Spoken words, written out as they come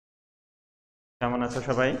কেমন আছো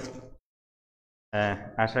সবাই?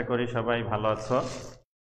 আশা করি সবাই ভালো আছো।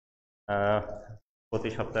 প্রতি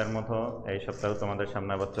সপ্তাহের মতো এই সপ্তাহে তোমাদের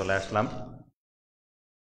সামনে আবার চলে আসলাম।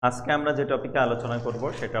 আজকে আমরা যে টপিকে আলোচনা করব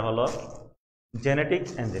সেটা হলো জেনেটিক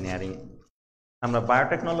ইঞ্জিনিয়ারিং। আমরা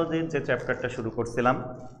বায়োটেকনোলজির যে চ্যাপ্টারটা শুরু করছিলাম,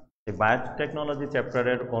 এই বায়োটেকনোলজি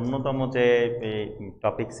চ্যাপ্টারের অন্যতম যে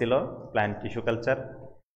টপিক ছিল প্ল্যান্ট টিস্যু কালচার।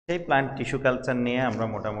 সেই প্ল্যান্ট টিস্যু কালচার নিয়ে আমরা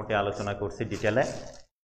মোটামুটি আলোচনা করছি ডিটেলে।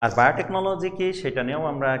 আর বায়োটেকনোলজি কি সেটা নিয়েও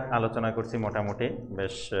আমরা আলোচনা করছি মোটামুটি,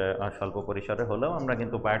 বেশ স্বল্প পরিসরে হলেও আমরা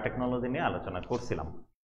কিন্তু বায়োটেকনোলজি নিয়ে আলোচনা করছিলাম।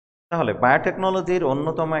 তাহলে বায়োটেকনোলজির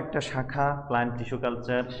অন্যতম একটা শাখা প্ল্যান্ট টিস্যু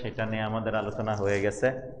কালচার, সেটা নিয়ে আমাদের আলোচনা হয়ে গেছে।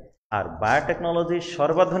 আর বায়োটেকনোলজির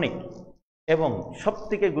সর্বাধুনিক এবং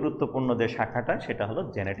সবথেকে গুরুত্বপূর্ণ যে শাখাটা সেটা হলো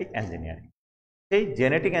জেনেটিক ইঞ্জিনিয়ারিং। সেই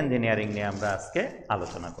জেনেটিক ইঞ্জিনিয়ারিং নিয়ে আমরা আজকে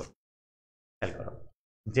আলোচনা করব। খেয়াল করো,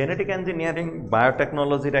 জেনেটিক ইঞ্জিনিয়ারিং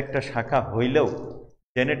বায়োটেকনোলজির একটা শাখা হইলেও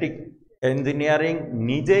জেনেটিক ইঞ্জিনিয়ারিং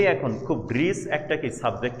নিজেই এখন খুব রিচ একটা কি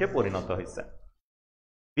সাবজেক্টে পরিণত হয়েছে।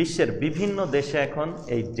 বিশ্বের বিভিন্ন দেশে এখন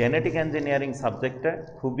এই জেনেটিক ইঞ্জিনিয়ারিং সাবজেক্টটা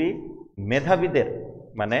খুবই মেধাবীদের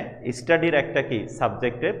মানে স্টাডির একটা কি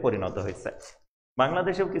সাবজেক্টে পরিণত হয়েছে।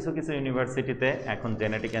 বাংলাদেশেও কিছু কিছু ইউনিভার্সিটিতে এখন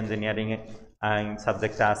জেনেটিক ইঞ্জিনিয়ারিং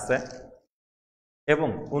সাবজেক্টটা আছে এবং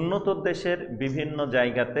উন্নত দেশের বিভিন্ন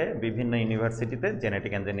জায়গাতে বিভিন্ন ইউনিভার্সিটিতে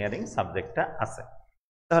জেনেটিক ইঞ্জিনিয়ারিং সাবজেক্টটা আছে।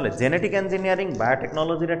 তাহলে জেনেটিক ইঞ্জিনিয়ারিং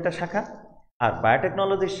বায়োটেকনোলজির একটা শাখা, আর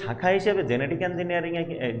বায়োটেকনোলজির শাখা হিসেবে জেনেটিক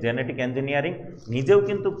ইঞ্জিনিয়ারিং নিজেও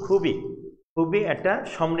কিন্তু খুবই একটা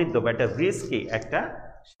সমৃদ্ধ বা একটা রিস্কি একটা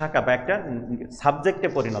শাখা বা একটা সাবজেক্টে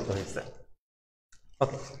পরিণত হয়েছে।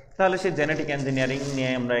 ওকে, তাহলে সেই জেনেটিক ইঞ্জিনিয়ারিং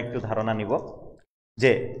নিয়ে আমরা একটু ধারণা নিব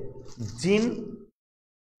যে জিন,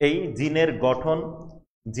 এই জিনের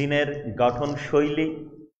গঠন শৈলী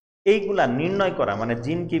এইগুলা নির্ণয় করা, মানে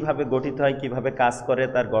জিন কিভাবে গঠিত হয়, কিভাবে কাজ করে,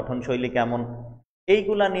 তার গঠন শৈলী কেমন,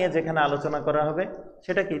 এইগুলা নিয়ে যেখানে আলোচনা করা হবে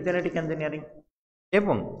সেটা কি জেনেটিক ইঞ্জিনিয়ারিং।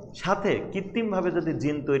 এবং সাথে কৃত্রিমভাবে যদি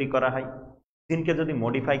জিন তৈরি করা হয়, জিনকে যদি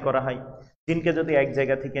মডিফাই করা হয়, জিনকে যদি এক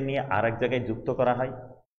জায়গা থেকে নিয়ে আর এক জায়গায় যুক্ত করা হয়,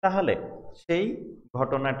 তাহলে সেই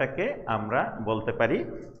ঘটনাটাকে আমরা বলতে পারি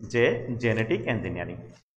যে জেনেটিক ইঞ্জিনিয়ারিং।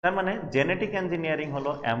 তার মানে জেনেটিক ইঞ্জিনিয়ারিং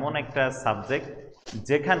হলো এমন একটা সাবজেক্ট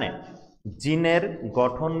যেখানে জিনের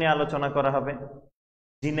গঠন নিয়ে আলোচনা করা হবে,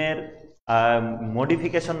 জিনের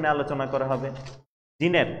মডিফিকেশন নিয়ে আলোচনা করা হবে,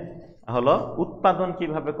 জিনের হলো উৎপাদন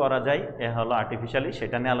কিভাবে করা যায় এ হলো আর্টিফিশিয়ালি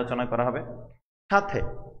সেটা নিয়ে আলোচনা করা হবে। সাথে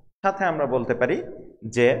সাথে আমরা বলতে পারি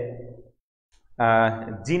যে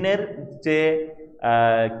জিনের যে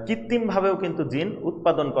কৃত্রিমভাবেও কিন্তু জিন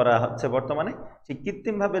উৎপাদন করা হচ্ছে বর্তমানে, সেই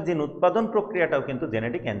কৃত্রিমভাবে জিন উৎপাদন প্রক্রিয়াটাও কিন্তু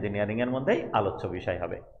জেনেটিক ইঞ্জিনিয়ারিং এর মধ্যেই আলোচ্য বিষয়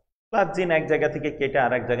হবে। প্লাস জিন এক জায়গা থেকে কেটে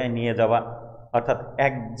আরেক জায়গায় নিয়ে যাওয়া, অর্থাৎ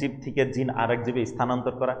এক জীব থেকে জিন আরেক জীবে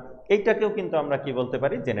স্থানান্তর করা, এইটাকেও কিন্তু আমরা কি বলতে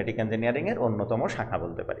পারি জেনেটিক ইঞ্জিনিয়ারিং এর অন্যতম শাখা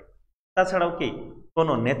বলতে পারি। তাছাড়াও কি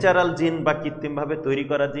কোনো ন্যাচারাল জিন বা কৃত্রিমভাবে তৈরি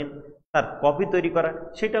করা জিন তার কপি তৈরি করা,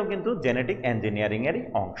 সেটাও কিন্তু জেনেটিক ইঞ্জিনিয়ারিং এরই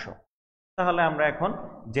অংশ। তাহলে আমরা এখন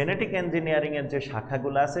জেনেটিক ইঞ্জিনিয়ারিং এর যে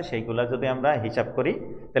শাখাগুলো আছে সেইগুলো যদি আমরা হিসাব করি,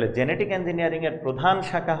 তাহলে জেনেটিক ইঞ্জিনিয়ারিং এর প্রধান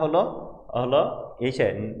শাখা হলো এই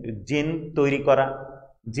জিন তৈরি করা,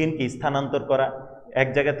 জিনকে স্থানান্তর করা, এক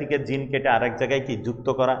জায়গা থেকে জিন কেটে আরেক জায়গায় কি যুক্ত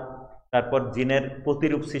করা, তারপর জিনের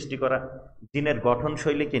প্রতিরূপ সৃষ্টি করা, জিনের গঠন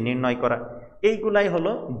শৈলীকে নির্ণয় করা, এইগুলাই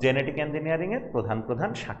হলো জেনেটিক ইঞ্জিনিয়ারিং এর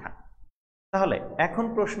প্রধান শাখা। তাহলে এখন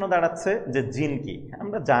প্রশ্ন দাঁড়াচ্ছে যে জিন কি।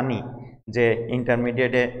 আমরা জানি যে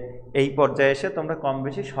ইন্টারমিডিয়েটে এই পর্যায়ে এসে তোমরা কম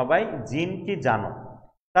বেশি সবাই জিন কি জানো,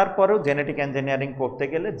 তারপরেও জেনেটিক ইঞ্জিনিয়ারিং পড়তে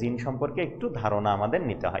গেলে জিন সম্পর্কে একটু ধারণা আমাদের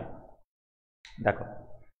নিতে হয়। দেখো,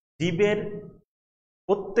 জীবের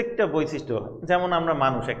প্রত্যেকটা বৈশিষ্ট্য, যেমন আমরা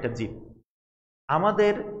মানুষ একটা জীব,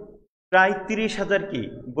 আমাদের প্রায় 30,000 কি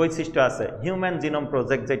বৈশিষ্ট্য আছে। হিউম্যান জিনোম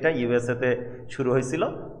প্রজেক্ট যেটা ইউএসএতে শুরু হয়েছিল,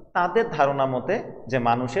 তাদের ধারণা মতে যে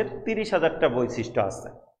মানুষের 30,000টা বৈশিষ্ট্য আছে।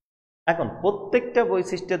 এখন প্রত্যেকটা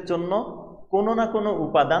বৈশিষ্ট্যের জন্য কোনো না কোনো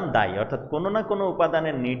উপাদান দায়ী, অর্থাৎ কোনো না কোনো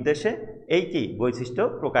উপাদানের নির্দেশে এই কি বৈশিষ্ট্য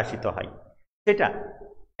প্রকাশিত হয়। সেটা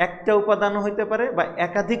একটা উপাদানও হইতে পারে বা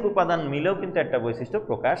একাধিক উপাদান মিলেও কিন্তু একটা বৈশিষ্ট্য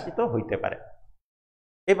প্রকাশিত হইতে পারে।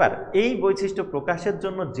 এবার এই বৈশিষ্ট্য প্রকাশের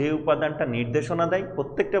জন্য যে উপাদানটা নির্দেশনা দেয়,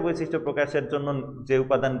 প্রত্যেকটা বৈশিষ্ট্য প্রকাশের জন্য যে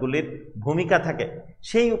উপাদানগুলির ভূমিকা থাকে,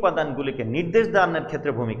 সেই উপাদানগুলিকে নির্দেশ দানের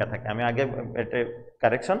ক্ষেত্রে ভূমিকা থাকে। আমি আগে এটা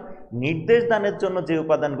কারেকশন, নির্দেশ দানের জন্য যে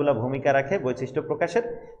উপাদানগুলো ভূমিকা রাখে বৈশিষ্ট্য প্রকাশের,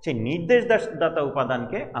 সেই নির্দেশদাতা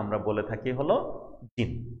উপাদানকে আমরা বলে থাকি হলো জিন।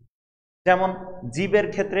 যেমন জীবের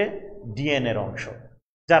ক্ষেত্রে ডিএনএর অংশ,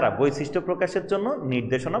 যারা বৈশিষ্ট্য প্রকাশের জন্য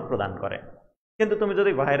নির্দেশনা প্রদান করে। কিন্তু তুমি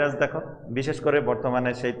যদি ভাইরাস দেখো, বিশেষ করে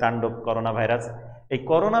বর্তমানে সেই তাণ্ডব করোনা ভাইরাস, এই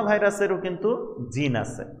করোনা ভাইরাসেরও কিন্তু জিন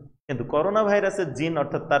আছে, কিন্তু করোনা ভাইরাসের জিন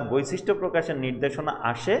অর্থাৎ তার বৈশিষ্ট্য প্রকাশের নির্দেশনা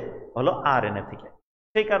আসে হলো আরএনএ থেকে।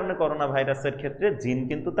 সেই কারণে করোনা ভাইরাসের ক্ষেত্রে জিন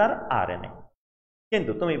কিন্তু তার আরএনএ।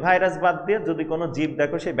 কিন্তু তুমি ভাইরাস বাদ দিয়ে যদি কোনো জীব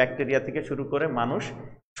দেখো, সেই ব্যাকটেরিয়া থেকে শুরু করে মানুষ,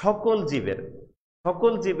 সকল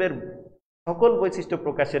জীবের সকল বৈশিষ্ট্য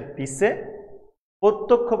প্রকাশের পিছে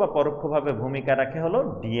প্রত্যক্ষ বা পরোক্ষভাবে ভূমিকা রাখে হলো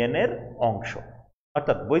ডিএনএর অংশ।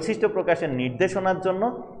 অর্থাৎ বৈশিষ্ট্য প্রকাশের নির্দেশনার জন্য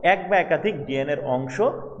এক বা একাধিক ডিএনএর অংশ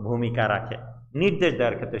ভূমিকা রাখে নির্দেশ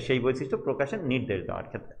দেওয়ার ক্ষেত্রে, সেই বৈশিষ্ট্য প্রকাশের নির্দেশ দেওয়ার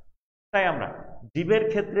ক্ষেত্রে। তাই আমরা জীবের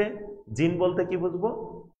ক্ষেত্রে জিন বলতে কি বুঝবো?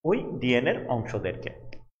 ওই ডিএনএর অংশদেরকে।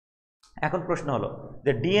 এখন প্রশ্ন হলো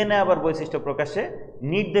যে ডিএনএ আবার বৈশিষ্ট্য প্রকাশে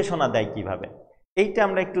নির্দেশনা দেয় কিভাবে? এইটা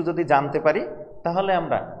আমরা একটু যদি জানতে পারি তাহলে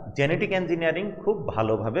আমরা জেনেটিক ইঞ্জিনিয়ারিং খুব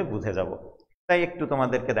ভালোভাবে বুঝে যাব। তাই একটু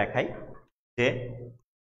তোমাদেরকে দেখাই যে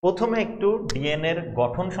প্রথমে একটু ডিএনএর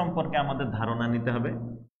গঠন সম্পর্কে আমাদের ধারণা নিতে হবে।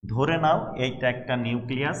 ধরে নাও এইটা একটা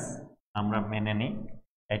নিউক্লিয়াস, আমরা মেনে নিই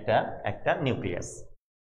এটা একটা নিউক্লিয়াস।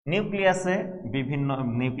 নিউক্লিয়াসে বিভিন্ন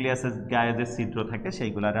নিউক্লিয়াসের গায়ে যে ছিদ্র থাকে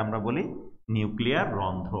সেইগুলারে আমরা বলি নিউক্লিয়ার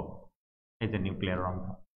রন্ধ্র। এই যে নিউক্লিয়ার রন্ধ্র।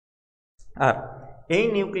 আর এই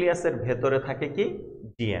নিউক্লিয়াসের ভেতরে থাকে কি?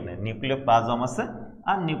 ডিএনএ। নিউক্লিওপ্লাজম আছে,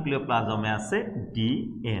 আর নিউক্লিওপ্লাজমে আছে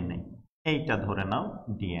ডিএনএ। এইটা ধরে নাও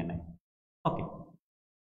ডিএনএ। ওকে,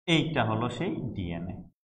 এইটা হলো সেই ডিএনএ।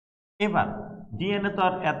 এবার ডিএনএ তো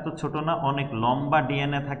আর এত ছোট না, অনেক লম্বা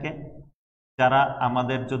ডিএনএ থাকে। যারা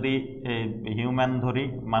আমাদের যদি হিউম্যান ধরি,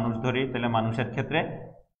 মানুষ ধরি, তাহলে মানুষের ক্ষেত্রে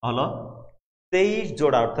হলো 23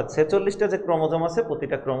 জোড়া, অর্থাৎ 46টা যে ক্রোমোজোম আছে,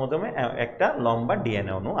 প্রতিটা ক্রোমোজোমে একটা লম্বা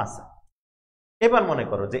ডিএনএ অণু আছে। এবার মনে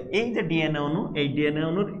করো যে এই যে ডিএনএ অণু, এই ডিএনএ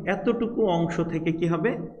অণুর এতটুকু অংশ থেকে কি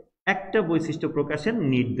হবে? একটা বৈশিষ্ট্য প্রকাশের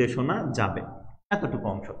নির্দেশনা যাবে, এতটুকু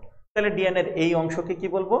অংশ। তাহলে ডিএনএর এই অংশকে কি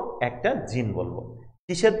বলবো? একটা জিন বলবো।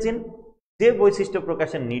 কিসের জিন? যে বৈশিষ্ট্য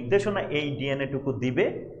প্রকাশের নির্দেশনা এই ডিএনএ টুকু দিবে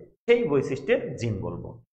সেই বৈশিষ্ট্যের জিন বলবো।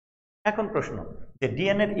 এখন প্রশ্ন যে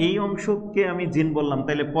ডিএনএর এই অংশকে আমি জিন বললাম,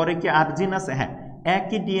 তাহলে পরে কি আর জিন আছে? হ্যাঁ,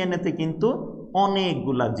 একই ডিএনএতে কিন্তু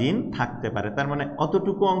অনেকগুলা জিন থাকতে পারে। তার মানে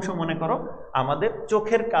অতটুকু অংশ মনে করো আমাদের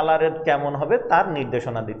চোখের কালারের কেমন হবে তার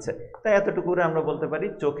নির্দেশনা দিচ্ছে, তাই এতটুকু আমরা বলতে পারি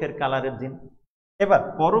চোখের কালারের জিন। এবার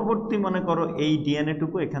পরবর্তী মনে করো এই ডিএনএ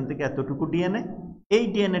টুকু, এখান থেকে এতটুকু ডিএনএ, এই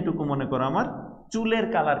ডিএনএ টুকু মনে করো আমার চুলের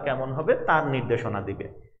কালার কেমন হবে তার নির্দেশনা দিবে।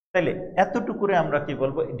 তাইলে এতটুকুরে আমরা কি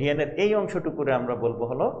বলবো? ডিএনএর এই অংশটুকুরে আমরা বলবো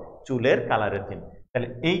হলো চুলের কালারের জিন। তাহলে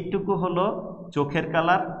এইটুকু হলো চোখের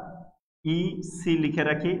কালার, ইসি লিখে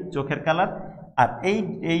রাখি, চোখের কালার। আর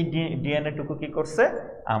এই ডিএনএ টুকু কি করছে?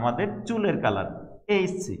 আমাদের চুলের কালার,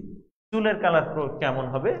 এইচসি, চুলের কালার কেমন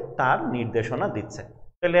হবে তার নির্দেশনা দিচ্ছে।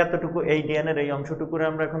 তাহলে এতটুকু এই ডিএনএর এই অংশটুকুরে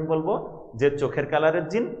আমরা এখন বলবো যে চোখের কালারের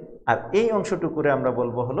জিন, আর এই অংশটুকুরে আমরা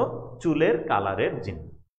বলবো হলো চুলের কালারের জিন।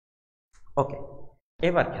 ওকে,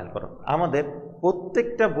 এবার খেয়াল করো, আমাদের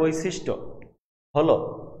প্রত্যেকটা বৈশিষ্ট্য হলো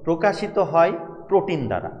প্রকাশিত হয় প্রোটিন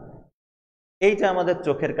দ্বারা। এই যে আমাদের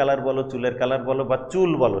চোখের কালার বলো, চুলের কালার বলো বা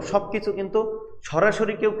চুল বলো, সবকিছু কিন্তু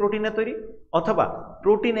সরাসরি কেউ প্রোটিনে তৈরি, অথবা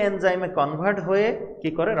প্রোটিন এনজাইমে কনভার্ট হয়ে কি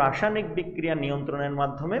করে? রাসায়নিক বিক্রিয়া নিয়ন্ত্রণের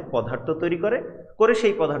মাধ্যমে পদার্থ তৈরি করে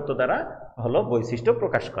সেই পদার্থ দ্বারা হলো বৈশিষ্ট্য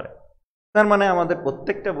প্রকাশ করে। তার মানে আমাদের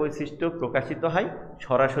প্রত্যেকটা বৈশিষ্ট্য প্রকাশিত হয়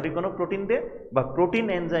সরাসরি কোনো প্রোটিন দিয়ে, বা প্রোটিন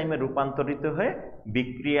এনজাইমে রূপান্তরিত হয়ে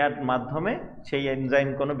বিক্রিয়ার মাধ্যমে সেই এনজাইম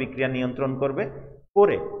কোনো বিক্রিয়া নিয়ন্ত্রণ করবে,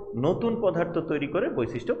 করে নতুন পদার্থ তৈরি করে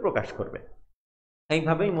বৈশিষ্ট্য প্রকাশ করবে।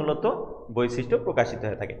 এইভাবেই মূলত বৈশিষ্ট্য প্রকাশিত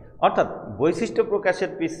হয়ে থাকে। অর্থাৎ বৈশিষ্ট্য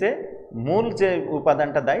প্রকাশের পিছে মূল যে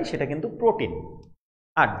উপাদানটা দেয় সেটা কিন্তু প্রোটিন।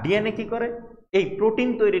 আর ডিএনএ কি করে? এই প্রোটিন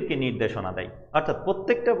তৈরিকে নির্দেশনা দেয়। অর্থাৎ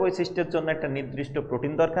প্রত্যেকটা বৈশিষ্ট্যের জন্য একটা নির্দিষ্ট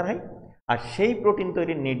প্রোটিন দরকার হয়, আর সেই প্রোটিন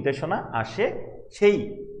তৈরির নির্দেশনা আসে সেই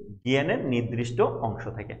ডিএনএর নির্দিষ্ট অংশ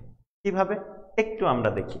থেকে। কিভাবে? একটু আমরা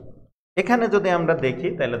দেখি। এখানে যদি আমরা দেখি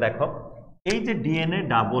তাহলে দেখো, এই যে ডিএনএ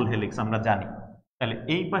ডাবল হেলিক্স আমরা জানি, তাহলে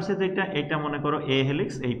এই পাশে যেটা, এটা মনে করো এ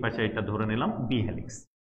হেলিক্স, এই পাশে এটা ধরে নিলাম বি হেলিক্স।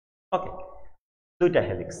 ওকে, দুইটা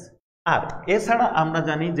হেলিক্স। আর এছাড়া আমরা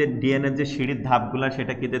জানি যে ডিএনএ যে সিঁড়ির ধাপগুলা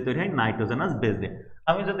সেটা কি দিয়ে তৈরি হয়? নাইট্রোজেনাস বেস দিয়ে।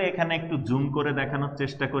 আমি যদি এখানে একটু জুম করে দেখানোর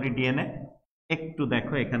চেষ্টা করি ডিএনএ, একটু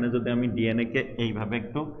দেখো এখানে যদি আমি ডিএনএ কে এইভাবে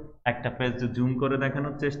একটু একটা পেজ জুম করে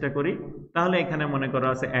দেখানোর চেষ্টা করি, তাহলে এখানে মনে করা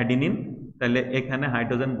আছে অ্যাডিনিন, তাহলে এখানে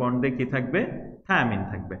হাইড্রোজেন বন্ড দিয়ে কি থাকবে? থায়ামিন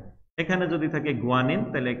থাকবে। এখানে যদি থাকে গুয়ানিন,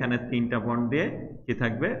 তাহলে এখানে 3টা বন্ড দিয়ে কি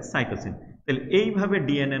থাকবে? সাইটোসিন। তাহলে এইভাবে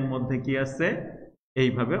ডিএনএ এর মধ্যে কি আছে?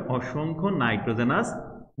 এইভাবে অসংখ্য নাইট্রোজেনাস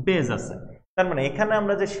বেজ আছে। তার মানে এখানে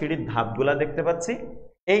আমরা যে সিঁড়ির ধাপগুলা দেখতে পাচ্ছি,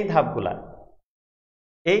 এই ধাপগুলা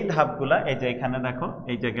এই যে এখানে দেখো,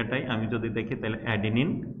 এই জায়গাটাই আমি যদি দেখি তাহলে অ্যাডিনিন,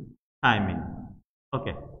 থায়ামিন।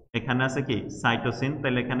 ওকে, এখানে আছে কি? সাইটোসিন,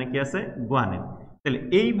 তাহলে এখানে কি আছে? গুয়ানিন। তাহলে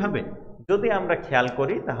এইভাবে যদি আমরা খেয়াল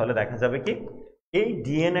করি তাহলে দেখা যাবে কি এই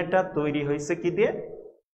ডিএনএটা তৈরি হয়েছে কি দিয়ে?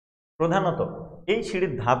 প্রধানত এই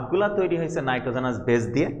সিঁড়ির ধাপগুলা তৈরি হয়েছে নাইট্রোজেনাস বেস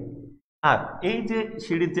দিয়ে। আর এই যে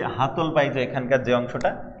সিঁড়ির যে হাতল বাই যে এখানকার যে অংশটা,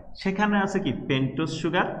 সেখানে আছে কি পেন্টোজ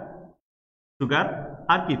সুগার, সুগার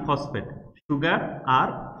আর কি ফসফেট, সুগার আর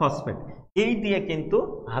ফসফেট, এই দিয়ে কিন্তু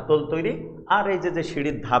হাতল তৈরি। আর এই যে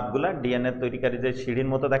সিঁড়ির ধাপগুলা, ডিএনএ তৈরিকারী যে সিঁড়ির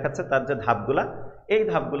মতো দেখাচ্ছে তার যে ধাপগুলা, এই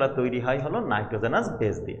ধাপগুলা তৈরি হয় হলো নাইট্রোজেনাস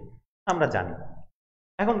বেস দিয়ে, আমরা জানি।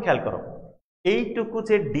 এখন খেয়াল করো, এইটুকু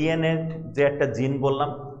যে ডিএনএ যে একটা জিন বললাম,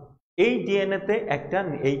 এই ডিএনএতে একটা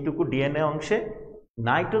এইটুকু ডিএনএ অংশে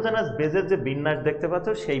নাইট্রোজেনাস বেজের যে বিন্যাস দেখতে পাচ্ছ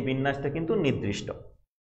সেই বিন্যাসটা কিন্তু নির্দিষ্ট।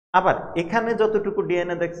 আবার এখানে যতটুকু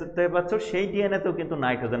ডিএনএ দেখতে পাচ্ছ সেই ডিএনএতেও কিন্তু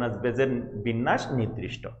নাইট্রোজেনাস বেজের বিন্যাস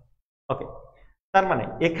নির্দিষ্ট। ওকে, তার মানে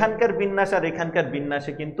এখানকার বিন্যাস আর এখানকার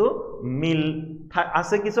বিন্যাসে কিন্তু মিল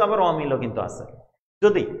আছে কিছু, আবার অমিলও কিন্তু আছে।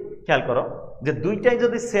 যদি খেয়াল করো যে দুইটাই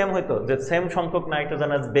যদি সেম হইতো, যে সেম সংখ্যক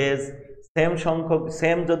নাইট্রোজেনাস বেজ, সেম সংখ্যক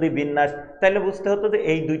সেম যদি বিন্যাস, তাহলে বুঝতে হতো যে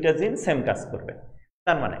এই দুইটা জিন সেম কাজ করবে।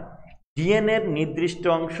 তার মানে ডিএনএর নির্দিষ্ট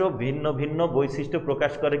অংশ ভিন্ন ভিন্ন বৈশিষ্ট্য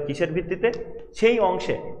প্রকাশ করে কিসের ভিত্তিতে? সেই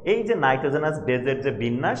অংশে এই যে নাইট্রোজেনাস বেজের যে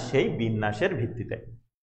বিন্যাস, সেই বিন্যাসের ভিত্তিতে।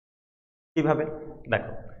 কিভাবে?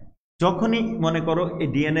 দেখো, যখনই মনে করো এই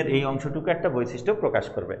ডিএনএর এই অংশটুকু একটা বৈশিষ্ট্য প্রকাশ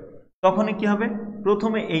করবে, তখনই কি হবে?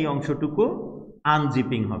 প্রথমে এই অংশটুকু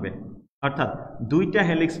আনজিপিং হবে, অর্থাৎ দুইটা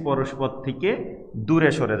হেলিক্স পরস্পর থেকে দূরে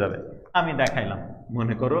সরে যাবে। আমি দেখাইলাম,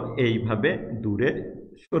 মনে করো এইভাবে দূরে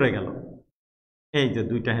সরে গেল, এই যে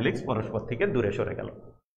দুইটা হেলিক্স পরস্পর থেকে দূরে সরে গেল,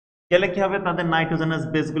 গেলে কি হবে? তাদের নাইট্রোজেনাস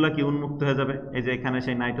বেসগুলা কি উন্মুক্ত হয়ে যাবে। এই যে এখানে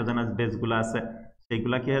সেই নাইট্রোজেনাস বেসগুলো আছে,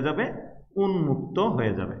 সেইগুলা কি হয়ে যাবে? উন্মুক্ত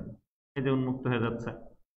হয়ে যাবে। এই যে উন্মুক্ত হয়ে যাচ্ছে।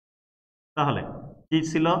 তাহলে কি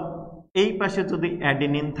ছিল? এই পাশে যদি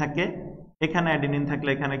অ্যাডিনিন থাকে, এখানে অ্যাডিনিন থাকলে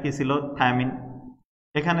এখানে কি ছিল? থায়ামিন।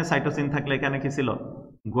 এখানে সাইটোসিন থাকলে এখানে কি ছিল?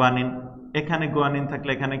 গুয়ানিন। এখানে গুয়ানিন থাকলে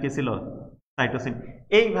এখানে কি ছিল? সাইটোসিন।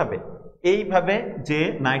 এইভাবে যে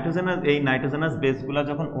নাইট্রোজেনাস বেসগুলা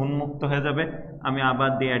যখন উন্মুক্ত হয়ে যাবে, আমি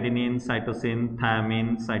আবার দিই adenine, cytosine, thymine,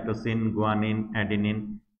 cytosine, guanine, adenine,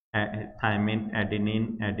 thymine, adenine,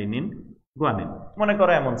 adenine, guanine. মনে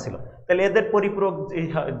করো এমন ছিল, তাহলে এদের পরিপূরক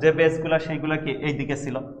যে বেসগুলা সেইগুলা কি এই দিকে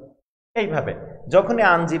ছিল। এইভাবে যখনই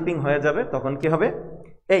আনজিপিং হয়ে যাবে তখন কি হবে?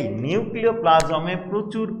 এই নিউক্লিওপ্লাজমে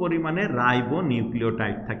প্রচুর পরিমাণে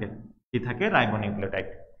রাইবোনিউক্লিওটাইড থাকে। কি থাকে? রাইবোনিউক্লিওটাইড।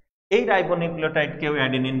 এই রাইবোনিউক্লিওটাইড কেউ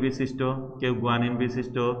অ্যাডিনিন বিশিষ্ট, কেউ গুয়ানিন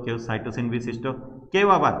বিশিষ্ট, কেউ সাইটোসিন বিশিষ্ট, কেউ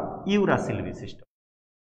আবার ইউরাসিল বিশিষ্ট।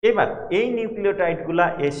 এবার এই নিউক্লিওটাইডগুলা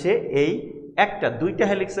এসে এই দুইটা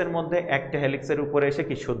হেলিক্সের মধ্যে একটা হেলিক্সের উপরে এসে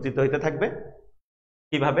কি সজ্জিত হইতে থাকবে।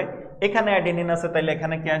 কিভাবে? এখানে অ্যাডিনিন আছে, তাইলে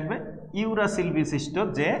এখানে কি আসবে? ইউরাসিল বিশিষ্ট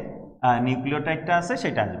যে নিউক্লিওটাইডটা আছে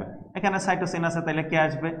সেটা আসবে। এখানে সাইটোসিন আছে, তাইলে কি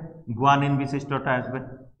আসবে? গুয়ানিন বিশিষ্টটা আসবে।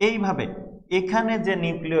 এইভাবে এখানে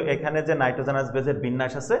যে নাইট্রোজেনাস বেজের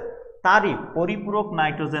বিন্যাস আছে তারই পরিপূরক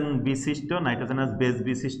নাইট্রোজেনাস বেজ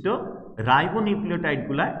বিশিষ্ট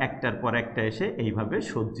রাইবোনিউক্লিওটাইডগুলা একটার পর একটা এসে এইভাবে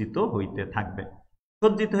সজ্জিত হইতে থাকবে।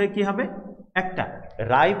 সজ্জিত হয়ে কি হবে? একটা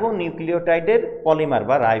রাইবোনিউক্লিওটাইডের পলিমার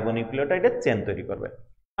বা রাইবোনিউক্লিওটাইডের চেন তৈরি করবে।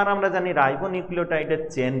 আর আমরা জানি রাইবোনিউক্লিওটাইডের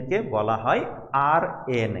চেনকে বলা হয়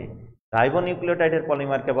আরএনএ, রাইবোনিউক্লিওটাইডের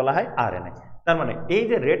পলিমারকে বলা হয় আরএনএ। তার মানে এই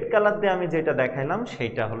যে রেড কালার দিয়ে আমি যেটা দেখাইলাম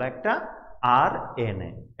সেইটা হলো একটা আরএনএ,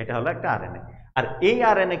 এটা হলো একটা আরএনএ। আর এই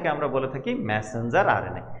আরএনএ কে আমরা বলে থাকি মেসেঞ্জার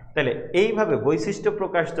আরএনএ। তাহলে এইভাবে বৈশিষ্ট্য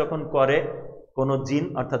প্রকাশ যখন করে কোনো জিন,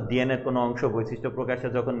 অর্থাৎ ডিএনএর কোনো অংশ বৈশিষ্ট্য প্রকাশে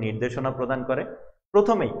যখন নির্দেশনা প্রদান করে,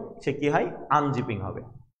 প্রথমেই সে কি হয়? আনজিপিং হবে,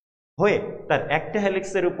 হয়ে তার একটা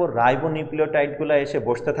হেলিক্সের উপর রাইবোনিউক্লিওটাইডগুলো এসে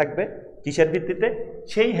বসতে থাকবে। কিসের ভিত্তিতে?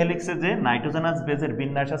 সেই হেলিক্সে যে নাইট্রোজেনাস বেজের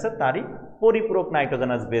বিন্যাস আছে তারই পরিপূরক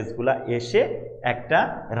নাইট্রোজেনাস বেজগুলা এসে একটা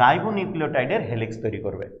রাইবোনিউক্লিওটাইডের হেলিক্স তৈরি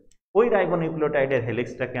করবে। ওই রাইবোনিউক্লিওটাইডের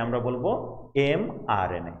হেলিক্সটাকে আমরা বলবো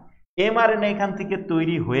এমআরএনএ। এমআরএনএ এখান থেকে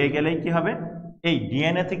তৈরি হয়ে গেলেই কি হবে? এই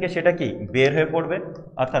ডিএনএ থেকে সেটা কি বের হয়ে পড়বে,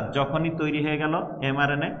 অর্থাৎ যখনই তৈরি হয়ে গেল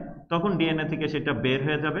এমআরএনএ তখন ডিএনএ থেকে সেটা বের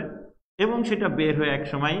হয়ে যাবে, এবং সেটা বের হয়ে এক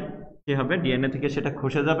সময় কি হবে? ডিএনএ থেকে সেটা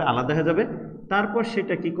খসে যাবে, আলাদা হয়ে যাবে। তারপর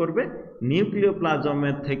সেটা কি করবে?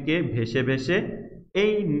 নিউক্লিওপ্লাজমের থেকে ভেসে ভেসে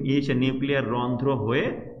এই নিউক্লিয়ার রন্ধ্র হয়ে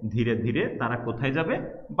ধীরে ধীরে তারা কোথায় যাবে?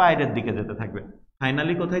 বাইরের দিকে যেতে থাকবে।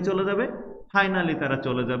 ফাইনালি কোথায় চলে যাবে? ফাইনালি তারা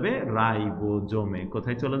চলে যাবে রাইবোজোমে।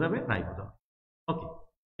 কোথায় চলে যাবে? রাইবোজোমে। ওকে,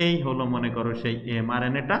 এই হলো মনে করো সেই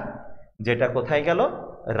এমআরএনএটা, যেটা কোথায় গেল?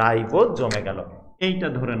 রাইবোজোমে গেল। এইটা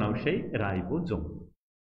ধরে নাও সেই রাইবোজোম।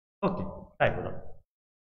 ওকে, রাইবোজোম।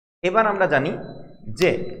 এবার আমরা জানি যে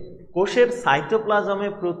কোষের সাইটোপ্লাজমে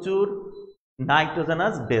প্রচুর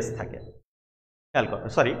নাইট্রোজেনাস বেস থাকে। খেয়াল করো,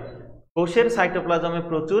 কোষের সাইটোপ্লাজমে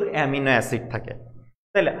প্রচুর অ্যামিনো অ্যাসিড থাকে।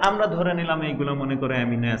 তাহলে আমরা ধরে নিলাম এইগুলো মনে করো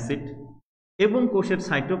অ্যামিনো অ্যাসিড, এবং কোষের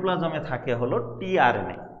সাইটোপ্লাজমে থাকে হলো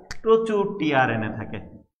টিআরএনএ, প্রচুর টিআরএনএ থাকে।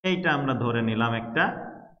 এইটা আমরা ধরে নিলাম একটা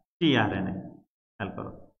টিআরএনএ। খেয়াল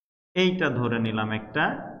করো, এইটা ধরে নিলাম একটা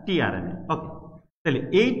টিআরএনএ। ওকে, তাহলে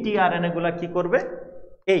এই টিআরএনএ গুলা কি করবে?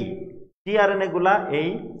 এই টিআরএনএ গুলা এই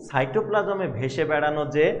সাইটোপ্লাজমে ভেসে বেড়ানো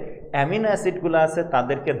যে অ্যামিনো অ্যাসিড গুলা আছে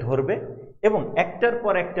তাদেরকে ধরবে এবং একটার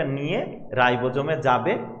পর একটা নিয়ে রাইবোজোমে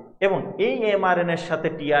যাবে এবং এই এমআরএনএর সাথে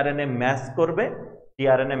টিআরএনএ ম্যাচ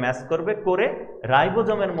করবে, করে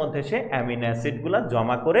রাইবোজোমের মধ্যে সে অ্যামিনো অ্যাসিড গুলা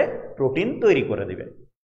জমা করে প্রোটিন তৈরি করে দিবে।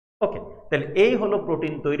 ওকে, তাহলে এই হলো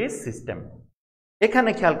প্রোটিন তৈরির সিস্টেম। এখানে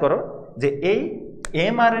খেয়াল করো যে এই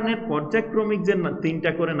এমআরএনএর পর্যায়ক্রমিক যে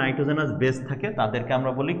 3টা করে নাইট্রোজেনাস বেস থাকে তাদেরকে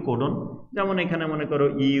আমরা বলি কোডন। যেমন এখানে মনে করো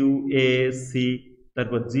ইউএসি,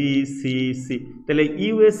 তারপর জিসিসি, তাহলে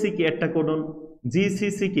ইউএসি কি একটা কোডন,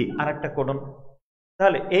 জিসিসি কি আর একটা কোডন।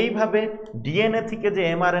 তাহলে এইভাবে ডিএনএ থেকে যে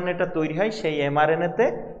এমআরএনএটা তৈরি হয় সেই এমআরএনএতে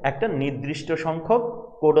একটা নির্দিষ্ট সংখ্যক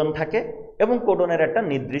কোডন থাকে এবং কোডনের একটা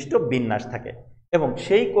নির্দিষ্ট বিন্যাস থাকে এবং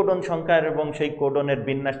সেই কোডন সংখ্যা এবং সেই কোডনের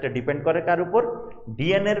বিন্যাসটা ডিপেন্ড করে কার উপর?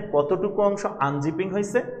 ডিএনএর কতটুকু অংশ আনজিপিং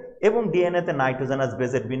হয়েছে এবং ডিএনএতে নাইট্রোজেনাস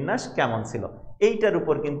বেজের বিন্যাস কেমন ছিল, এইটার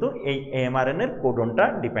উপর কিন্তু এই এমআরএনএর কোডনটা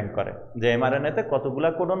ডিপেন্ড করে যে এমআরএনএতে কতগুলা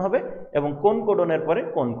কোডন হবে এবং কোন কোডনের পরে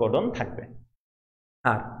কোন কোডন থাকবে।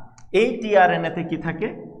 আর এই টিআরএনএতে কি থাকে?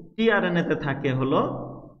 টিআরএনএতে থাকে হলো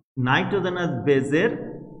নাইট্রোজেনাস বেজের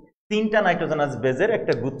 3টা নাইট্রোজেনাস বেজের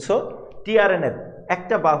একটা গুচ্ছ। টিআরএনএর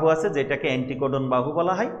একটা বাহু আছে যেটাকে অ্যান্টিকোডন বাহু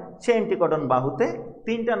বলা হয়, সেই অ্যান্টিকোডন বাহুতে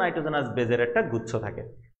 3টা নাইট্রোজেনাস বেজের একটা গুচ্ছ থাকে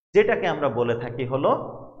যেটাকে আমরা বলে থাকি হলো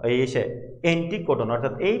এসে অ্যান্টিকোডন,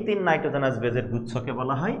 অর্থাৎ এই 3 নাইট্রোজেনাস বেজের গুচ্ছকে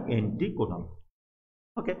বলা হয় অ্যান্টিকোডন।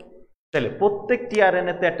 ওকে, তাহলে প্রত্যেক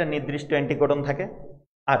টিআরএনএতে একটা নির্দিষ্ট অ্যান্টিকোডন থাকে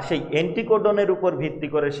আর সেই অ্যান্টিকোডনের উপর ভিত্তি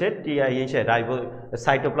করে সে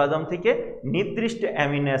সাইটোপ্লাজম থেকে নির্দিষ্ট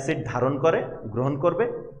অ্যামিনো অ্যাসিড গ্রহণ করবে,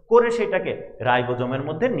 করে সেটাকে রাইবোজোমের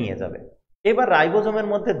মধ্যে নিয়ে যাবে। এবার রাইবোজোমের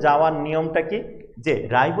মধ্যে যাওয়ার নিয়মটা কি? যে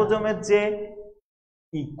রাইবোজোমের যে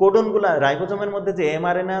কোডনগুলা, রাইবোজোমের মধ্যে যে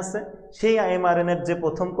এমআরএনএ আছে সেই এমআরএনএর যে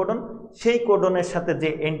প্রথম কোডন, সেই কোডনের সাথে যে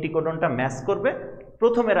অ্যান্টিকোডনটা ম্যাচ করবে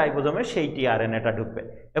প্রথমে রাইবোজোমে সেই টিআরএনএটা ঢুকবে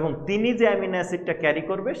এবং তিনি যে অ্যামিনো অ্যাসিডটা ক্যারি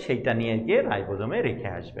করবে সেইটা নিয়ে গিয়ে রাইবোজোমে রেখে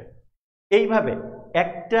আসবে। এইভাবে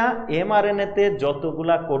একটা এমআরএনএতে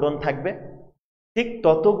যতগুলা কোডন থাকবে ঠিক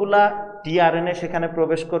ততগুলা টিআরএনএ সেখানে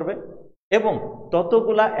প্রবেশ করবে এবং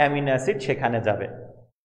ততগুলা অ্যামিনো অ্যাসিড সেখানে যাবে।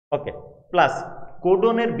 ওকে, প্লাস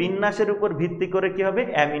কোডনের বিন্যাসের উপর ভিত্তি করে কি হবে?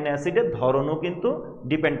 অ্যামিনো অ্যাসিডের ধরনও কিন্তু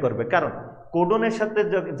ডিপেন্ড করবে, কারণ কোডনের সাথে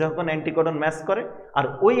যখন অ্যান্টিকোডন ম্যাচ করে আর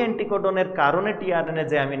ওই অ্যান্টিকোডনের কারণে টিআরএনএ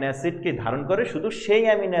যে অ্যামিনো অ্যাসিডকে ধারণ করে শুধু সেই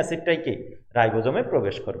অ্যামিনো অ্যাসিডটাই কি রাইবোজোমে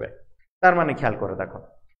প্রবেশ করবে। তার মানে খেয়াল করে দেখো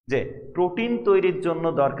যে প্রোটিন তৈরির জন্য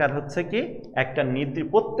দরকার হচ্ছে কি একটা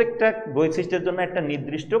প্রত্যেকটা বৈশিষ্ট্যের জন্য একটা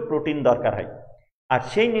নির্দিষ্ট প্রোটিন দরকার হয় আর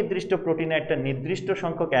সেই নির্দিষ্ট প্রোটিনে একটা নির্দিষ্ট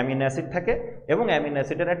সংখ্যক অ্যামিনো অ্যাসিড থাকে এবং অ্যামিনো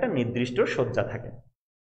অ্যাসিডের একটা নির্দিষ্ট সজ্জা থাকে।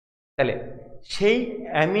 তাহলে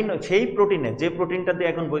সেই প্রোটিনে, যে প্রোটিনটা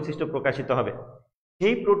দিয়ে এখন বৈশিষ্ট্য প্রকাশিত হবে,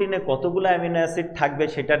 সেই প্রোটিনে কতগুলো অ্যামিনো অ্যাসিড থাকবে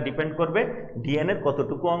সেটা ডিপেন্ড করবে ডিএনএর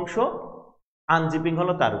কতটুকু অংশ আনজিপিং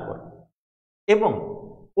হলো তার উপর। এবং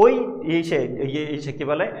ওই কি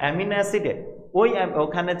বলে অ্যামিনো অ্যাসিডে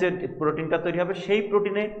ওখানে যে প্রোটিনটা তৈরি হবে সেই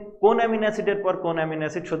প্রোটিনে কোন অ্যামিনো অ্যাসিডের পর কোন অ্যামিনো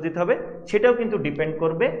অ্যাসিড সজ্জিত হবে সেটাও কিন্তু ডিপেন্ড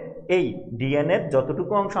করবে এই ডিএনএর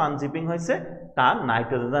যতটুকু অংশ আনজিপিং হয়েছে তার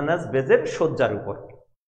নাইট্রোজেনাস বেজের সজ্জার উপর।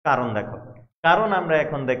 কারণ দেখো, কারণ আমরা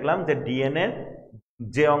এখন দেখলাম যে ডিএনএ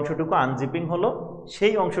যে অংশটুকু আনজিপিং হলো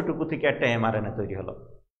সেই অংশটুকু থেকে একটা এমআরএনএ তৈরি হলো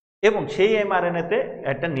এবং সেই এমআরএনএতে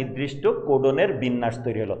একটা নির্দিষ্ট কোডনের বিন্যাস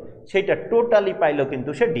তৈরি হলো, সেইটা টোটালি পাইলো কিন্তু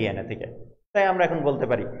সে ডিএনএ থেকে। তাই আমরা এখন বলতে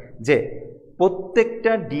পারি যে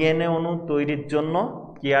প্রত্যেকটা ডিএনএ অণু তৈরির জন্য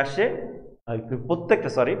কি আসে,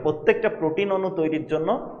 প্রত্যেকটা প্রোটিন অণু তৈরির জন্য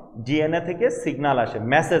ডিএনএ থেকে সিগন্যাল আসে,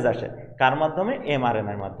 মেসেজ আসে, কার মাধ্যমে?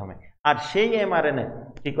 এমআরএনএর মাধ্যমে। আর সেই এমআরএনএ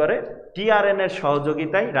কি করে? টিআরএনএর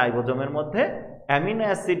সহযোগিতায় রাইবোজোমের মধ্যে অ্যামিনো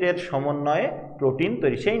অ্যাসিডের সমন্বয়ে প্রোটিন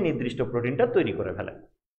তৈরি, সেই নির্দিষ্ট প্রোটিনটা তৈরি করে ফেলে।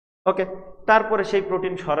 ওকে, তারপরে সেই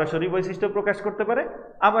প্রোটিন সরাসরি বৈশিষ্ট্য প্রকাশ করতে পারে,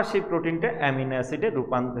 আবার সেই প্রোটিনটা অ্যামিনো অ্যাসিডে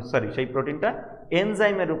সেই প্রোটিনটা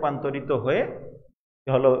এনজাইমে রূপান্তরিত হয়ে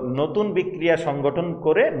হলো নতুন বিক্রিয়া সংগঠন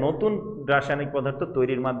করে নতুন রাসায়নিক পদার্থ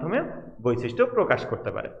তৈরির মাধ্যমে বৈশিষ্ট্য প্রকাশ করতে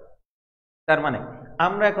পারে। তার মানে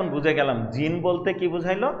আমরা এখন বুঝে গেলাম জিন বলতে কি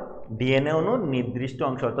বুঝাইলো? ডিএনএ অণুর নির্দিষ্ট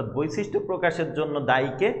অংশ, অর্থাৎ বৈশিষ্ট্য প্রকাশের জন্য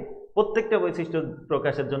দায়ীকে, প্রত্যেকটা বৈশিষ্ট্য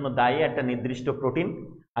প্রকাশের জন্য দায়ী একটা নির্দিষ্ট প্রোটিন,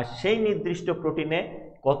 আর সেই নির্দিষ্ট প্রোটিনে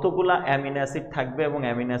কতগুলা অ্যামিনো অ্যাসিড থাকবে এবং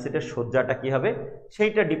অ্যামিনো অ্যাসিডের সজ্জাটা কি হবে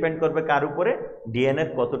সেইটা ডিপেন্ড করবে কার উপরে? ডিএনএর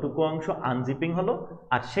কতটুকু অংশ আনজিপিং হলো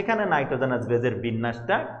আর সেখানে নাইট্রোজেনাস বেজের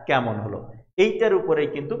বিন্যাসটা কেমন হলো, এইটার উপরেই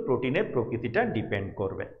কিন্তু প্রোটিনের প্রকৃতিটা ডিপেন্ড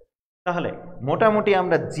করবে। তাহলে মোটামুটি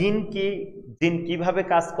আমরা জিন কিভাবে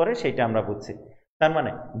কাজ করে সেটা আমরা বুঝছি। তার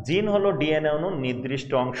মানে জিন হলো ডিএনএ অণুর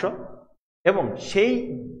নির্দিষ্ট অংশ এবং সেই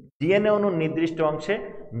ডিএনএ অণুর নির্দিষ্ট অংশে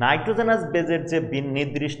নাইট্রোজেনাস বেজের যে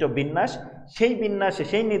নির্দিষ্ট বিন্যাস,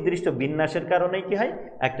 সেই নির্দিষ্ট বিন্যাসের কারণেই কি হয়,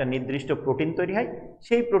 একটা নির্দিষ্ট প্রোটিন তৈরি হয়,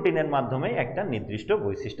 সেই প্রোটিনের মাধ্যমে একটা নির্দিষ্ট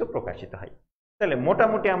বৈশিষ্ট্য প্রকাশিত হয়। তাহলে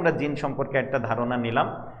মোটামুটি আমরা জিন সম্পর্কে একটা ধারণা নিলাম।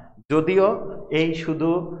 যদিও এই শুধু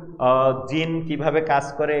জিন কিভাবে কাজ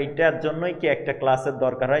করে এইটার জন্যই কি একটা ক্লাসের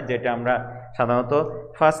দরকার হয়, যেটা আমরা সাধারণত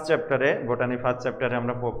ফার্স্ট চ্যাপ্টারে, বোটানি ফার্স্ট চ্যাপ্টারে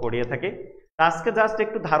আমরা পড়িয়ে থাকি। আজকে জাস্ট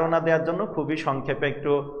একটু ধারণা দেওয়ার জন্য খুবই সংক্ষেপে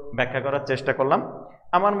একটু ব্যাখ্যা করার চেষ্টা করলাম।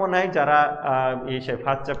 আমার মনে হয় যারা এই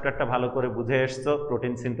ফার্স্ট চ্যাপ্টারটা ভালো করে বুঝে এসছো,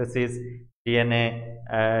 প্রোটিন সিনথেসিস, ডিএনএ,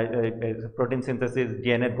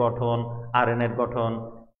 ডিএনএর গঠন, আরএনএর গঠন,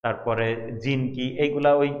 তারপরে জিন কি,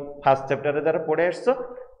 এইগুলা ওই ফার্স্ট চ্যাপ্টারে যারা পড়ে এসছো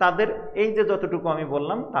তাদের এই যে যতটুকু আমি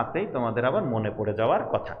বললাম তাতেই তোমাদের আবার মনে পড়ে যাওয়ার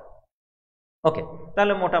কথা। ওকে,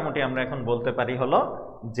 তাহলে মোটামুটি আমরা এখন বলতে পারি হলো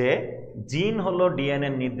যে জিন হলো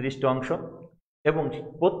ডিএনএর নির্দিষ্ট অংশ এবং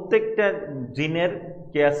প্রত্যেকটা জিনের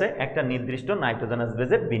কি আছে, একটা নির্দিষ্ট নাইট্রোজেনাস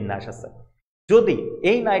বেজের বিন্যাস আছে। যদি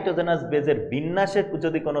এই নাইট্রোজেনাস বেজের বিন্যাসে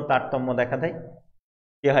যদি কোনো তারতম্য দেখা দেয়,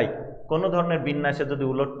 কি হয়, কোনো ধরনের বিন্যাসে যদি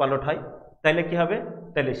উলটপালট হয়, তাহলে কি হবে,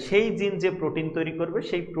 তাহলে সেই জিন যে প্রোটিন তৈরি করবে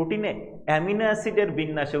সেই প্রোটিনে অ্যামিনো অ্যাসিডের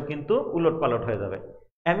বিন্যাসেও কিন্তু উলটপালট হয়ে যাবে।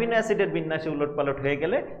 অ্যামিনো অ্যাসিডের বিন্যাসে উলটপালট হয়ে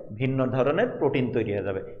গেলে ভিন্ন ধরনের প্রোটিন তৈরি হয়ে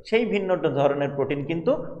যাবে। সেই ভিন্ন ধরনের প্রোটিন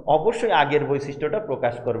কিন্তু অবশ্যই আগের বৈশিষ্ট্যটা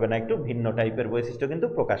প্রকাশ করবে না, একটু ভিন্ন টাইপের বৈশিষ্ট্য কিন্তু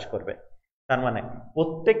প্রকাশ করবে। তার মানে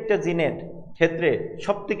প্রত্যেকটা জিনের ক্ষেত্রে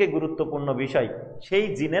সবথেকে গুরুত্বপূর্ণ বিষয় সেই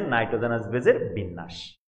জিনের নাইট্রোজেনাস বেজের বিন্যাস।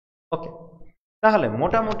 ওকে, তাহলে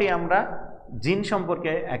মোটামুটি আমরা জিন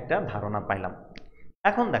সম্পর্কে একটা ধারণা পাইলাম।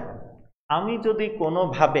 এখন দেখো, আমি যদি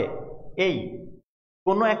কোনোভাবে এই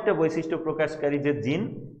কোনো একটা বৈশিষ্ট্য প্রকাশকারী যে জিন,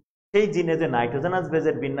 সেই জিনে যে নাইট্রোজেনাস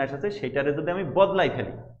বেজের বিন্যাস আছে সেটারে যদি আমি বদলাই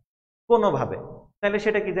ফেলি কোনোভাবে, তাহলে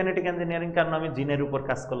সেটা কি জেনেটিক ইঞ্জিনিয়ারিং, কারণ আমি জিনের উপর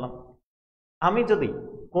কাজ করলাম। আমি যদি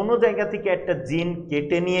কোনো জায়গা থেকে একটা জিন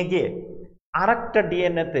কেটে নিয়ে গিয়ে আর একটা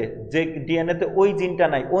ডিএনএতে, যে ডিএনএতে ওই জিনটা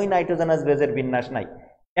নাই, ওই নাইট্রোজেনাস বেজের বিন্যাস নাই,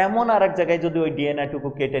 এমন আর এক জায়গায় যদি ওই ডিএনএটুকু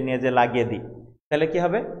কেটে নিয়ে যে লাগিয়ে দিই, তাহলে কি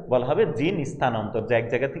হবে, বলা হবে জিন স্থানান্তর, যে এক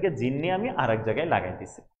জায়গা থেকে জিন নিয়ে আমি আর এক জায়গায় লাগাই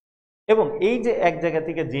দিছি। এবং এই যে এক জায়গা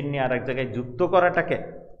থেকে জিন নিয়ে আর এক জায়গায় যুক্ত করাটাকে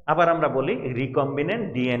আবার আমরা বলি রিকম্বিনেন্ট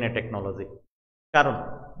ডিএনএ টেকনোলজি। কারণ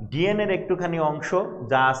ডিএনএর একটুখানি অংশ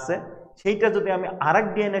যা আছে সেইটা যদি আমি আরেক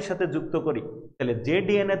ডিএনএর সাথে যুক্ত করি, তাহলে যে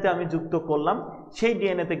ডিএনএতে আমি যুক্ত করলাম সেই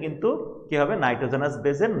ডিএনএতে কিন্তু কি হবে, নাইট্রোজেনাস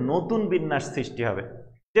বেজের নতুন বিন্যাস সৃষ্টি হবে,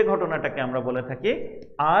 যে ঘটনাটাকে আমরা বলে থাকি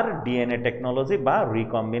আর ডিএনএ টেকনোলজি বা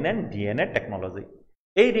রিকম্বিনেন্ট ডিএনএ টেকনোলজি।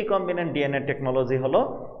 এই রিকম্বিনেন্ট ডিএনএ টেকনোলজি হলো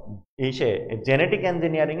জেনেটিক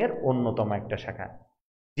ইঞ্জিনিয়ারিং এর অন্যতম একটা শাখা।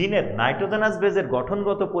 জিনের নাইট্রোজেনাস বেজের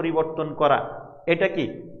গঠনগত পরিবর্তন করা, এটা কি,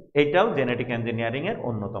 এটাও জেনেটিক ইঞ্জিনিয়ারিং এর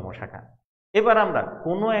অন্যতম শাখা। এবার আমরা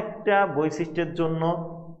কোনো একটা বৈশিষ্ট্যের জন্য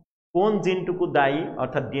কোন জিনটুকু দায়ী,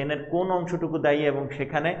 অর্থাৎ ডিএনএর কোন অংশটুকু দায়ী এবং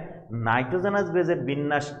সেখানে নাইট্রোজেনাস বেজের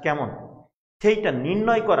বিন্যাস কেমন, সেইটা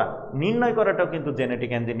নির্ণয় করাটাও কিন্তু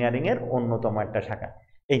জেনেটিক ইঞ্জিনিয়ারিং এর অন্যতম একটা শাখা।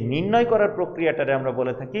 এই নির্ণয় করার প্রক্রিয়াটারে আমরা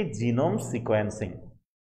বলে থাকি জিনোম সিকোয়েন্সিং।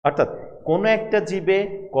 অর্থাৎ কোনো একটা জীবে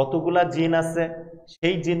কতগুলা জিন আছে,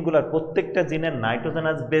 সেই জিনগুলার প্রত্যেকটা জিনের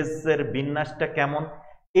নাইট্রোজেনাস বেজের বিন্যাসটা কেমন,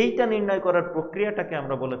 এইটা নির্ণয় করার প্রক্রিয়াটাকে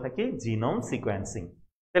আমরা বলে থাকি জিনোম সিকোয়েন্সিং।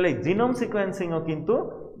 তাহলে জিনোম সিকোয়েন্সিংও কিন্তু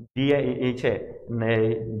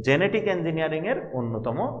জেনেটিক ইঞ্জিনিয়ারিং এর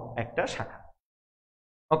অন্যতম একটা শাখা।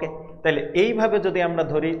 ওকে, তাহলে এইভাবে যদি আমরা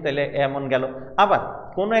ধরি তাহলে এমন গেল। আবার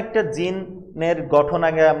কোনো একটা জিনের গঠন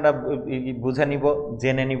আগে আমরা বুঝে নিব,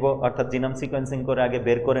 জেনে নিব, অর্থাৎ জিনোম সিকোয়েন্সিং করে আগে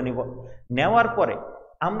বের করে নিব। নেওয়ার পরে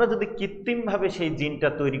আমরা যদি কৃত্রিমভাবে সেই জিনটা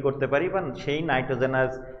তৈরি করতে পারি বা সেই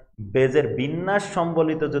নাইট্রোজেনাস বেজের বিন্যাস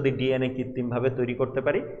সম্বলিত যদি ডিএনএ কৃত্রিমভাবে তৈরি করতে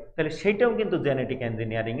পারি, তাহলে সেইটাও কিন্তু জেনেটিক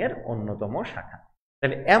ইঞ্জিনিয়ারিং এর অন্যতম শাখা।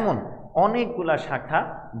 তাহলে এমন অনেকগুলা শাখা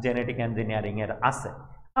জেনেটিক ইঞ্জিনিয়ারিং এর আছে।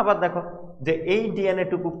 আবার দেখো যে এই ডিএনএ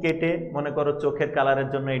টুকু কেটে, মনে করো চোখের কালারের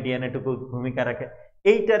জন্য এই ডিএনএ টুকু ভূমিকা রাখে,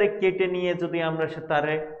 এইটারে কেটে নিয়ে যদি আমরা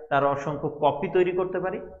তার অসংখ্য কপি তৈরি করতে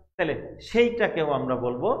পারি, তাহলে সেইটাকেও আমরা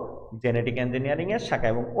বলবো জেনেটিক ইঞ্জিনিয়ারিং এর শাখা,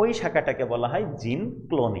 এবং ওই শাখাটাকে বলা হয় জিন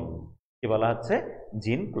ক্লোনিং। কি বলা হচ্ছে,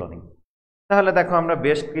 জিন ক্লোনিং। তাহলে দেখো আমরা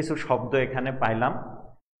বেশ কিছু শব্দ এখানে পাইলাম,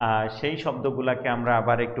 সেই শব্দগুলাকে আমরা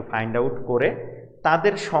আবার একটু ফাইন্ড আউট করে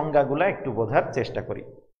তাদের সংজ্ঞাগুলা একটু বোঝার চেষ্টা করি।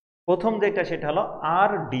 প্রথম যেটা সেটা হলো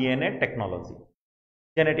আর ডিএনএ টেকনোলজি।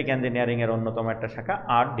 জেনেটিক ইঞ্জিনিয়ারিং এর অন্যতম একটা শাখা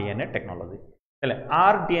আর ডিএনএ টেকনোলজি। তাহলে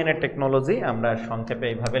আর ডিএনএ টেকনোলজি আমরা সংক্ষেপে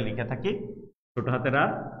এইভাবে লিখে থাকি, ছোট হাতের আর,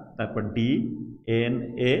 তারপর ডি এন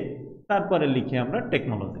এ, তারপরে লিখি আমরা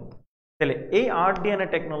টেকনোলজি। তাহলে এই আর ডিএনএ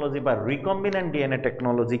টেকনোলজি বা রিকম্বিনেন্ট ডিএনএ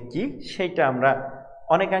টেকনোলজি কি, সেইটা আমরা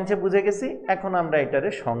অনেকাংশে বুঝে গেছি। এখন আমরা এটারে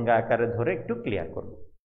সংজ্ঞা আকারে ধরে একটু ক্লিয়ার করব।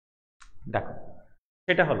 দেখো,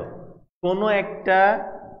 সেটা হলো কোনো একটা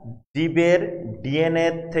জীবের ডিএনএ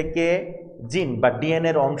থেকে জিন বা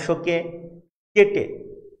ডিএনএর অংশকে কেটে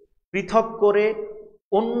পৃথক করে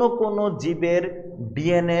অন্য কোনো জীবের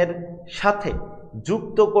ডিএনএর সাথে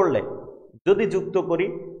যুক্ত করলে, যদি যুক্ত করি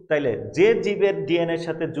তাইলে যে জীবের ডিএনএর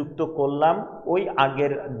সাথে যুক্ত করলাম ওই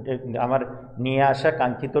আগের আমার নিয়ে আসা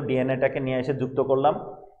কাঙ্ক্ষিত ডিএনএটাকে নিয়ে এসে যুক্ত করলাম,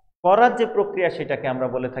 করার যে প্রক্রিয়া সেটাকে আমরা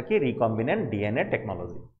বলে থাকি রিকম্বিনেন্ট ডিএনএ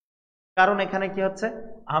টেকনোলজি। কারণ এখানে কি হচ্ছে,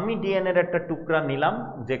 আমি ডিএনএর একটা টুকরা নিলাম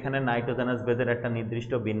যেখানে নাইট্রোজেনাস বেজের একটা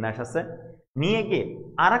নির্দিষ্ট বিন্যাস আছে, নিয়ে গিয়ে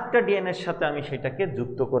আর একটা ডিএনএর সাথে আমি সেটাকে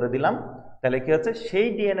যুক্ত করে দিলাম। তাহলে কি হচ্ছে, সেই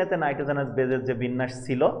ডিএনএতে নাইট্রোজেনাস বেজের যে বিন্যাস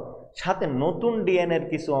ছিল সাথে নতুন ডিএনএর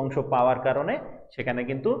কিছু অংশ পাওয়ার কারণে সেখানে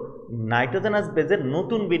কিন্তু নাইট্রোজেনাস বেজের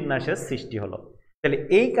নতুন বিন্যাসের সৃষ্টি হলো। তাহলে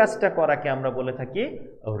এই কাজটা করাকে আমরা বলে থাকি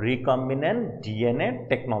রিকম্বিনেন্ট ডিএনএ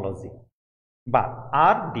টেকনোলজি বা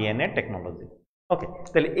আরডিএনএ টেকনোলজি। ওকে,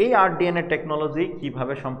 তাহলে এই আরডিএনএ টেকনোলজি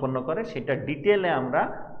কিভাবে সম্পন্ন করে সেটা ডিটেলে আমরা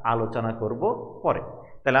আলোচনা করব পরে।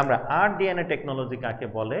 তাহলে আমরা আরডিএনএ টেকনোলজি কাকে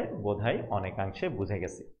বলে বোধহয় অনেকাংশে বুঝে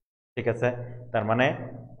গেছি। ঠিক আছে, তার মানে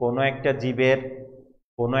কোনো একটা জীবের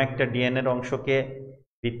কোনো একটা ডিএনএর অংশকে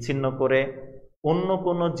বিচ্ছিন্ন করে অন্য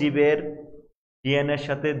কোনো জীবের ডিএনএর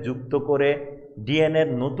সাথে যুক্ত করে ডিএনএর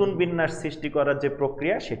নতুন বিন্যাস সৃষ্টি করার যে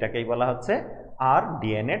প্রক্রিয়া সেটাকেই বলা হচ্ছে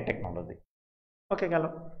আরডিএনএ টেকনোলজি। ওকে, গেল।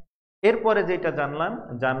 এরপরে যেটা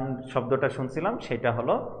শব্দটা শুনছিলাম সেটা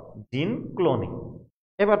হলো জিন ক্লোনিং।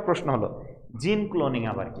 এবার প্রশ্ন হলো জিন ক্লোনিং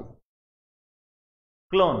আবার কি?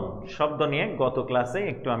 ক্লোন শব্দ নিয়ে গত ক্লাসে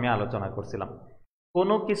একটু আমি আলোচনা করছিলাম।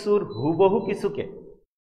 কোনো কিছুর হুবহু কিছুকে,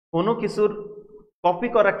 কোনো কিছুর কপি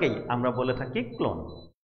করাকেই আমরা বলে থাকি ক্লোন।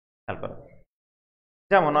 খেয়াল করো,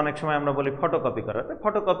 যেমন অনেক সময় আমরা বলি ফটোকপি করা,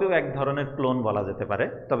 ফটোকপিও এক ধরনের ক্লোন বলা যেতে পারে,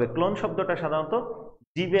 তবে ক্লোন শব্দটা সাধারণত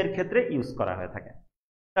জীবের ক্ষেত্রে ইউজ করা হয়ে থাকে।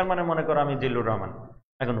 তার মানে মনে করো আমি জিল্লুর রহমান,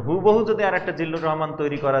 এখন হুবহু যদি আর একটা জিল্লুর রহমান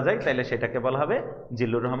তৈরি করা যায় তাহলে সেটাকে বলা হবে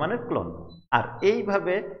জিল্লুর রহমানের ক্লোন। আর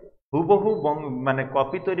এইভাবে হুবহু মানে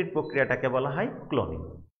কপি তৈরির প্রক্রিয়াটাকে বলা হয় ক্লোনিং।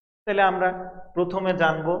 তাহলে আমরা প্রথমে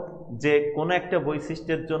জানবো যে কোনো একটা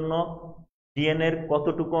বৈশিষ্ট্যের জন্য ডিএনএর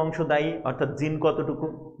কতটুকু অংশ দায়ী, অর্থাৎ জিন কতটুকু,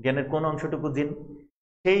 ডিএনএর কোন অংশটুকু জিন,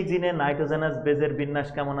 সেই জিনে নাইট্রোজেনাস বেজের বিন্যাস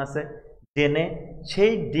কেমন আছে জেনে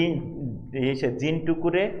সেই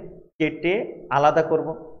জিনটুকুরে কেটে আলাদা করব,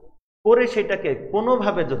 করে সেটাকে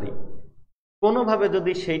কোনোভাবে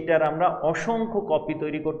যদি সেইটার আমরা অসংখ্য কপি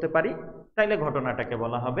তৈরি করতে পারি তাইলে ঘটনাটাকে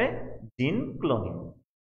বলা হবে জিন ক্লোনিং।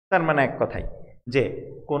 তার মানে এক কথাই যে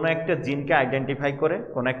কোনো একটা জিনকে আইডেন্টিফাই করে,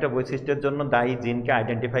 কোনো একটা বৈশিষ্ট্যের জন্য দায়ী জিনকে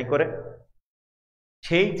আইডেন্টিফাই করে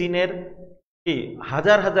সেই জিনের কি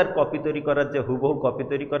হাজার হাজার কপি তৈরি করার যে হুবহু কপি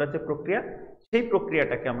তৈরি করার যে প্রক্রিয়া, সেই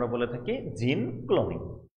প্রক্রিয়াটাকে আমরা বলে থাকি জিন ক্লোনিং।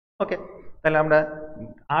 ওকে, তাহলে আমরা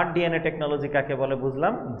আরডিএনএ টেকনোলজি কাকে বলে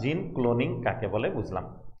বুঝলাম, জিন ক্লোনিং কাকে বলে বুঝলাম।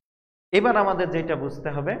 এবার আমাদের যেটা বুঝতে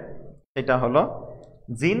হবে সেটা হলো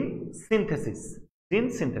জিন সিনথেসিস। জিন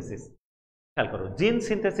সিনথেসিস, খেয়াল করো, জিন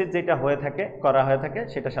সিনথেসিস যেটা করা হয়ে থাকে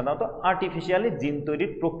সেটা সাধারণত আর্টিফিশিয়ালি জিন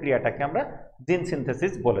তৈরির প্রক্রিয়াটাকে আমরা জিন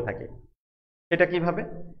সিনথেসিস বলে থাকি। এটা কিভাবে,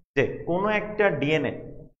 যে কোনো একটা ডিএনএ,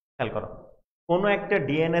 খেয়াল করো, কোনো একটা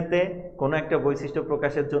ডিএনএতে কোনো একটা বৈশিষ্ট্য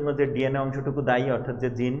প্রকাশের জন্য যে ডিএনএ অংশটুকু দায়ী, অর্থাৎ যে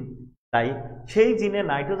জিন দায়ী, সেই জিনে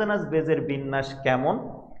নাইট্রোজেনাস বেজের বিন্যাস কেমন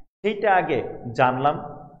সেইটা আগে জানলাম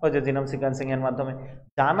ওই যে জিনোম সিকোয়েন্সিং এর মাধ্যমে।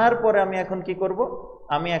 জানার পরে আমি এখন কি করব,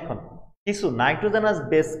 আমি এখন কিছু নাইট্রোজেনাস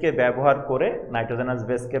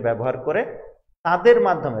বেসকে ব্যবহার করে তাদের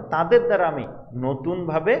মাধ্যমে তাদের দ্বারা আমি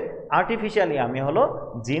নতুনভাবে আর্টিফিশিয়ালি আমি হলো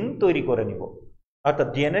জিন তৈরি করে নিব, অর্থাৎ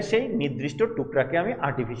ডিএনএ সেই নির্দিষ্ট টুকরাকে আমি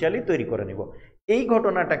আর্টিফিশিয়ালি তৈরি করে নিব। এই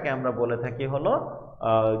ঘটনাটাকে আমরা বলে থাকি হলো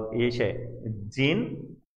জিন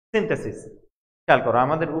সিনথেসিস। খেয়াল করো,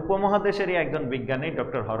 আমাদের উপমহাদেশেরই একজন বিজ্ঞানী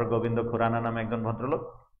ডক্টর হরগোবিন্দ খুরানা নামে একজন ভদ্রলোক,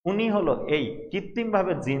 উনি হলো এই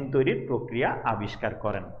কৃত্রিমভাবে জিন তৈরির প্রক্রিয়া আবিষ্কার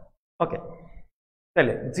করেন। ওকে,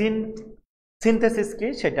 তাহলে জিন সিনথেসিস কি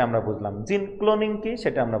সেটা আমরা বুঝলাম, জিন ক্লোনিং কি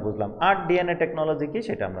সেটা আমরা বুঝলাম, আরডিএনএ টেকনোলজি কি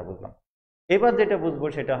সেটা আমরা বুঝলাম। এবার যেটা বুঝবো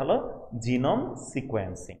সেটা হলো জিনোম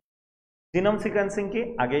সিকোয়েন্সিং। জিনোম সিকোয়েন্সিং কি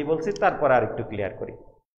আগেই বলছি, তারপর আর একটু ক্লিয়ার করি।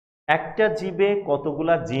 একটা জীবে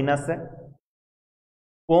কতগুলা জিন আছে,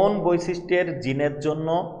 কোন বৈশিষ্ট্যের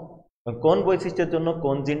জন্য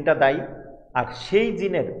কোন জিনটা দায়ী, আর সেই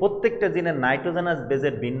জিনের প্রত্যেকটা জিনের নাইট্রোজেনাস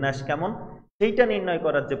বেজের বিন্যাস কেমন সেইটা নির্ণয়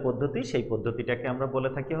করার যে পদ্ধতি, সেই পদ্ধতিটাকে আমরা বলে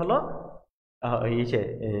থাকি হলো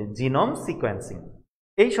জিনোম সিকোয়েন্সিং।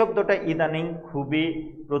 এই শব্দটা ইদানিং খুবই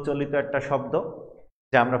প্রচলিত একটা শব্দ,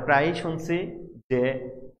 যে আমরা প্রায়ই শুনছি যে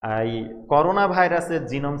এই করোনা ভাইরাসের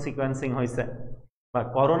জিনোম সিকোয়েন্সিং হয়েছে, বা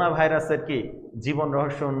করোনা ভাইরাসের কি জীবন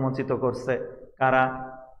রহস্য উন্মোচিত করছে কারা।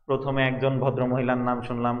 প্রথমে একজন ভদ্রমহিলার নাম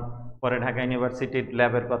শুনলাম, পরে ঢাকা ইউনিভার্সিটির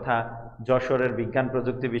ল্যাবের কথা, যশোরের বিজ্ঞান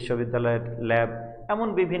প্রযুক্তি বিশ্ববিদ্যালয়ের ল্যাব, এমন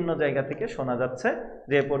বিভিন্ন জায়গা থেকে শোনা যাচ্ছে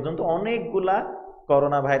যে এ পর্যন্ত অনেকগুলা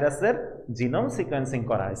করোনা ভাইরাসের জিনোম সিকোয়েন্সিং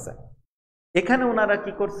করা হয়েছে। এখানে ওনারা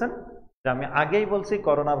কি করছেন, যে আমি আগেই বলছি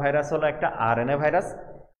করোনা ভাইরাস হলো একটা আরএনএ ভাইরাস,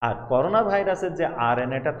 আর করোনা ভাইরাসের যে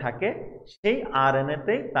আরএনএটা থাকে সেই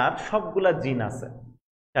আরএনএতেই তার সবগুলা জিন আছে।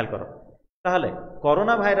 খেয়াল করো, তাহলে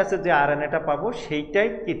করোনা ভাইরাসের যে আরএনএটা পাবো সেইটাই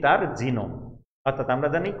কি তার জিনোম। অর্থাৎ আমরা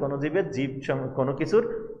জানি কোনো জীবের কোনো কিছুর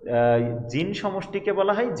জিন সমষ্টিকে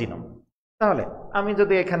বলা হয় জিনোম। তাহলে আমি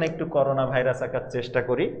যদি এখানে একটু করোনা ভাইরাস আঁকার চেষ্টা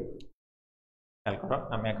করি, খেয়াল করো,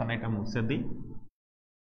 আমি এখন এটা মুছে দিই।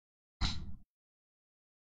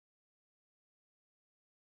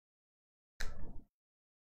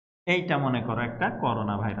 এইটা মনে করো একটা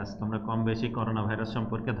করোনা ভাইরাস। তোমরা কম বেশি করোনা ভাইরাস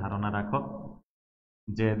সম্পর্কে ধারণা রাখো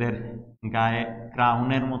যে এদের গায়ে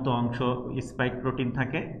ক্রাউনের মতো অংশ স্পাইক প্রোটিন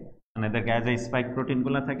থাকে, মানে এদের গায়ে যে স্পাইক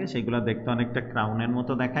প্রোটিনগুলো থাকে সেগুলো দেখতে অনেকটা ক্রাউনের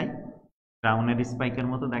মতো দেখায়, ক্রাউনের স্পাইকের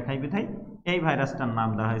মতো দেখায় বিধায় এই ভাইরাসটার নাম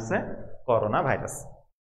দেওয়া হয়েছে করোনা ভাইরাস।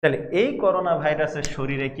 তাহলে এই করোনা ভাইরাসের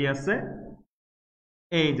শরীরে কি আছে,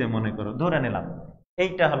 এই যে মনে করো ধরে নিলাম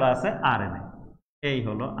এইটা হলো আছে আরএনএ, এই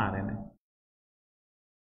হলো আরএনএ।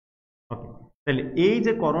 ওকে, তাহলে এই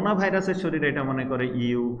যে করোনা ভাইরাসের শরীরে এটা মনে করে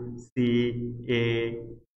you C A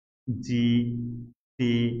G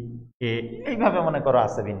C এ এইভাবে মনে করো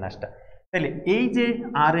আছে বিন্যাসটা। তাহলে এই যে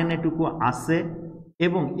আরএনএ টুকু আছে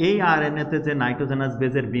এবং এই আরএনএতে যে নাইট্রোজেনাস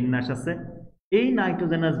বেজের বিন্যাস আছে, এই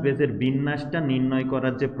নাইট্রোজেনাস বেজের বিন্যাসটা নির্ণয়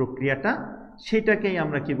করার যে প্রক্রিয়াটা সেটাকেই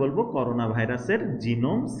আমরা কি বলবো, করোনা ভাইরাসের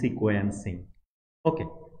জিনোম সিকোয়েন্সিং। ওকে,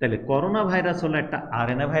 তাহলে করোনা ভাইরাস হলো একটা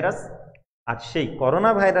আরএনএ ভাইরাস, আর সেই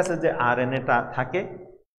করোনা ভাইরাসে যে আরএনএটা থাকে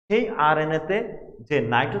সেই আরএনএতে যে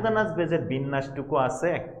নাইট্রোজেনাস বেজের বিন্যাসটুকু আছে,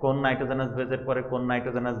 কোন নাইট্রোজেনাস বেজের পরে কোন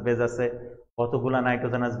নাইট্রোজেনাস বেজ আছে, কতগুলা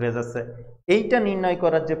নাইট্রোজেনাস বেজ আছে, এইটা নির্ণয়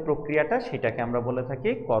করার যে প্রক্রিয়াটা সেটাকে আমরা বলে থাকি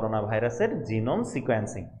করোনা ভাইরাসের জিনোম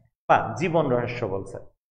সিকোয়েন্সিং বা জীবন রহস্য বলছে।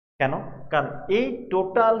 কেন? কারণ এই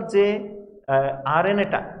টোটাল যে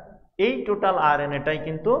আরএনএটা, এই টোটাল আরএনএটাই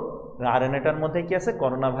কিন্তু আরএনএটার মধ্যে কি আছে,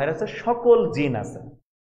 করোনা ভাইরাসের সকল জিন আছে।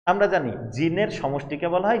 আমরা জানি জিনের সমষ্টিকে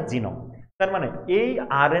বলা হয় জিনোম, তার মানে এই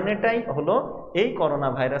আরএনএটাই হলো এই করোনা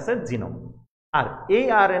ভাইরাসের জিনোম। আর এই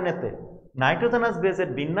আরএনএতে নাইট্রোজেনাস বেজের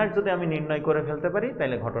বিন্যাস যদি আমি নির্ণয় করে ফেলতে পারি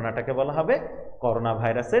তাহলে ঘটনাটাকে বলা হবে করোনা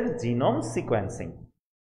ভাইরাসের জিনোম সিকোয়েন্সিং।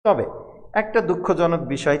 তবে একটা দুঃখজনক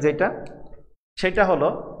বিষয় যেটা, সেটা হলো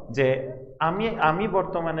যে আমি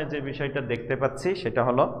বর্তমানে যে বিষয়টা দেখতে পাচ্ছি সেটা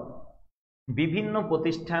হলো বিভিন্ন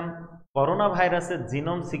প্রতিষ্ঠান করোনা ভাইরাসের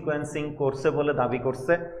জিনোম সিকোয়েন্সিং করছে বলে দাবি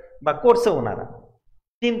করছে বা করছে ওনারা,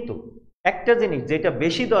 কিন্তু একটা জিনিস যেটা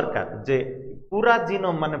বেশি দরকার, যে পুরা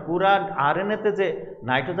জিনোম মানে পুরা আরএনএতে যে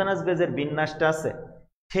নাইট্রোজেনাস বেজের বিন্যাসটা আছে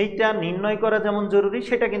সেইটা নির্ণয় করা যেমন জরুরি,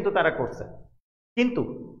 সেটা কিন্তু তারা করছে। কিন্তু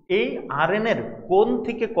এই আরএনএর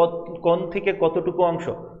কোন থেকে কতটুকু অংশ,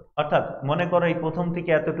 অর্থাৎ মনে করো এই প্রথম থেকে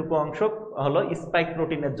এতটুকু অংশ হলো স্পাইক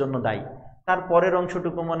প্রোটিনের জন্য দায়ী, তার পরের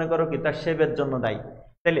অংশটুকু মনে করো কি তার শেপের জন্য দায়ী।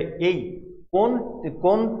 তাহলে এই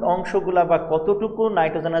কোন অংশগুলা বা কতটুকু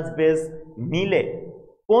নাইট্রোজেনাস বেজ মিলে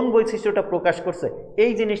কোন বৈশিষ্ট্যটা প্রকাশ করছে,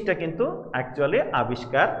 এই জিনিসটা কিন্তু অ্যাকচুয়ালি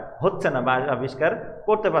আবিষ্কার হচ্ছে না বা আবিষ্কার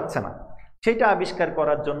করতে পারছে না। সেটা আবিষ্কার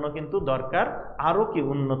করার জন্য কিন্তু দরকার আরো কি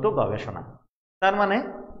উন্নত গবেষণা। তার মানে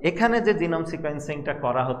এখানে যে জিনোম সিকোয়েন্সিংটা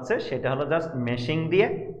করা হচ্ছে সেটা হলো জাস্ট মেশিং দিয়ে,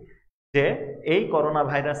 যে এই করোনা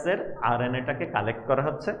ভাইরাসের আরএনএটাকে কালেক্ট করা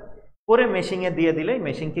হচ্ছে, করে মেশিংয়ে দিয়ে দিলেই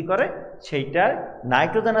মেশিং কি করে, সেইটার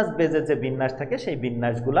নাইট্রোজেনাস বেজের যে বিন্যাস থাকে সেই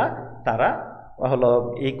বিন্যাসগুলা তারা হলো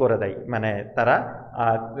করে দেয়, মানে তারা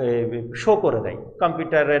শো করে দেয়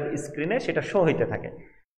কম্পিউটারের স্ক্রিনে, সেটা শো হইতে থাকে।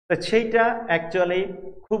 তো সেইটা অ্যাকচুয়ালি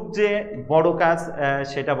খুব যে বড় কাজ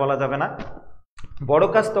সেটা বলা যাবে না। বড়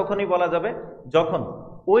কাজ তখনই বলা যাবে যখন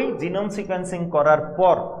ওই জিনোম সিকোয়েন্সিং করার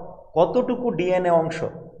পর কতটুকু ডিএনএ অংশ,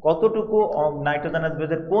 কতটুকু নাইট্রোজেনাস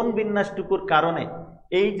বেজের কোন বিন্যাসটুকুর কারণে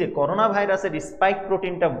এই যে করোনা ভাইরাসের স্পাইক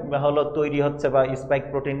প্রোটিনটা হলো তৈরি হচ্ছে, বা স্পাইক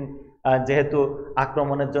প্রোটিন যেহেতু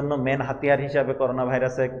আক্রমণের জন্য মেন হাতিয়ার হিসাবে করোনা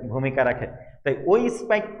ভাইরাসে ভূমিকা রাখে, তাই ওই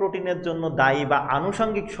স্পাইক প্রোটিনের জন্য দায়ী বা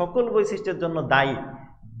আনুষঙ্গিক সকল বৈশিষ্ট্যের জন্য দায়ী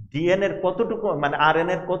ডিএনএর কতটুকু মানে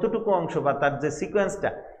আরএনএর কতটুকু অংশ বা তার যে সিকোয়েন্সটা,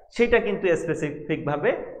 সেটা কিন্তু স্পেসিফিকভাবে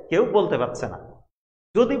কেউ বলতে পারছে না।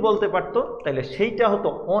 যদি বলতে পারতো তাহলে সেইটা হতো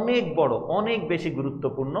অনেক বড়, অনেক বেশি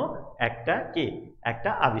গুরুত্বপূর্ণ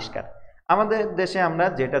একটা আবিষ্কার। আমাদের দেশে আমরা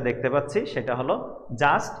যেটা দেখতে পাচ্ছি সেটা হলো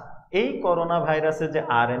জাস্ট এই করোনা ভাইরাসে যে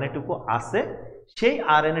আরএনএটুকু আছে সেই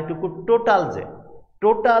আরএনএটুকু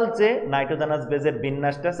টোটাল যে নাইট্রোজেনাস বেজের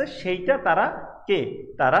বিন্যাসটা আছে সেইটা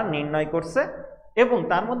তারা নির্ণয় করছে, এবং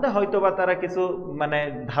তার মধ্যে হয়তোবা তারা কিছু মানে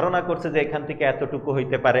ধারণা করছে যে এখান থেকে এতটুকু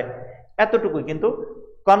হইতে পারে, এতটুকুই, কিন্তু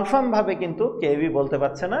কনফার্ম ভাবে কিন্তু কেউই বলতে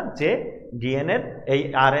পারছে না যে ডিএনএর এই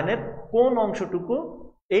আরএনএর কোন অংশটুকু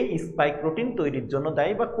এই স্পাইক প্রোটিন তৈরির জন্য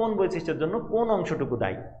দায়ী বা কোন বৈশিষ্ট্যের জন্য কোন অংশটুকু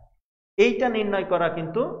দায়ী। এইটা নির্ণয় করা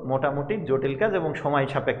কিন্তু মোটামুটি জটিল কাজ এবং সময়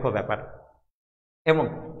সাপেক্ষ ব্যাপার। এবং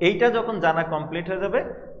এইটা যখন জানা কমপ্লিট হয়ে যাবে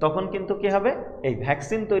তখন কিন্তু কি হবে, এই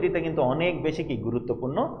ভ্যাকসিন তৈরিতে কিন্তু অনেক বেশি কি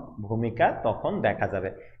গুরুত্বপূর্ণ ভূমিকা তখন দেখা যাবে।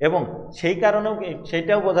 এবং সেই কারণেও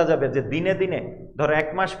সেটাও বোঝা যাবে যে দিনে দিনে ধরো 1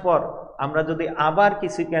 মাস পর আমরা যদি আবার কি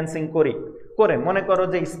সিকোয়েন্সিং করি, করে মনে করো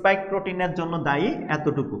যে স্পাইক প্রোটিনের জন্য দায়ী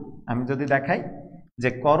এতটুকু, আমি যদি দেখাই যে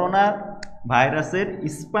করোনা ভাইরাসের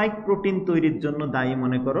স্পাইক প্রোটিন তৈরির জন্য দায়ী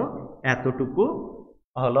মনে করো এতটুকু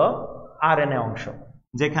হলো আরএনএ অংশ,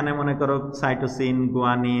 যেখানে মনে করো cytosine,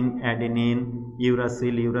 guanine, adenine,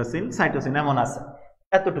 uracil, cytosine এমন আছে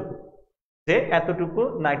এতটুকু, যে এতটুকু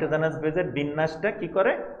নাইট্রোজেনাস বেজের বিন্যাসটা কি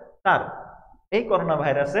করে তার এই করোনা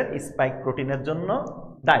ভাইরাসের স্পাইক প্রোটিনের জন্য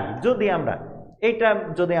দায়ী।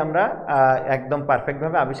 যদি আমরা একদম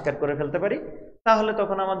পারফেক্টভাবে আবিষ্কার করে ফেলতে পারি, তাহলে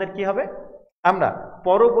তখন আমাদের কি হবে, আমরা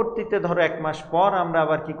পরবর্তীতে ধরো 1 মাস পর আমরা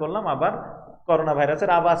আবার কি করলাম, আবার করোনা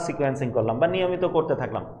ভাইরাসের আবার সিকোয়েন্সিং করলাম বা নিয়মিত করতে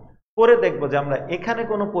থাকলাম, করে দেখবো যে আমরা এখানে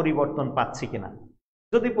কোনো পরিবর্তন পাচ্ছি কিনা।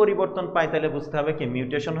 যদি পরিবর্তন পাই তাহলে বুঝতে হবে কি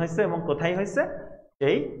মিউটেশন হয়েছে, এবং কোথায় হয়েছে,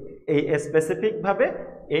 এই স্পেসিফিকভাবে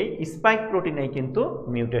এই স্পাইক প্রোটিনেই কিন্তু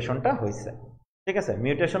মিউটেশনটা হয়েছে। ঠিক আছে,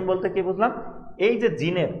 মিউটেশন বলতে কি বুঝলাম, এই যে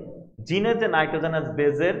জিনের যে নাইট্রোজেনাস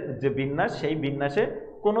বেজের যে বিন্যাস, সেই বিন্যাসে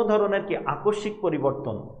কোনো ধরনের কি আকস্মিক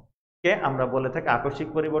পরিবর্তনকে আমরা বলে থাকি, আকস্মিক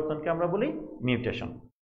পরিবর্তনকে আমরা বলি মিউটেশন।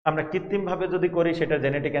 আমরা কৃত্রিমভাবে যদি করি সেটা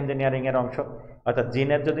জেনেটিক ইঞ্জিনিয়ারিং এর অংশ, অর্থাৎ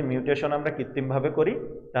জিনের যদি মিউটেশন আমরা কৃত্রিমভাবে করি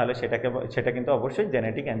তাহলে সেটা কিন্তু অবশ্যই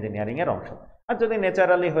জেনেটিক ইঞ্জিনিয়ারিং এর অংশ। আর যদি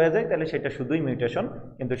ন্যাচারালি হয়ে যায় তাহলে সেটা শুধুই মিউটেশন,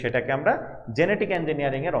 কিন্তু সেটাকে আমরা জেনেটিক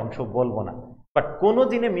ইঞ্জিনিয়ারিং এর অংশ বলবো না। বাট কোনো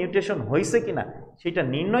জিনে মিউটেশন হয়েছে কিনা সেটা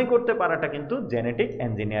নির্ণয় করতে পারাটা কিন্তু জেনেটিক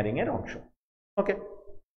ইঞ্জিনিয়ারিং এর অংশ। ওকে,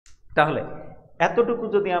 তাহলে এতটুকু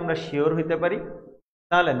যদি আমরা শিওর হইতে পারি,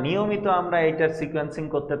 তাহলে নিয়মিত আমরা এইটার সিকোয়েন্সিং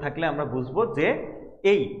করতে থাকলে আমরা বুঝবো যে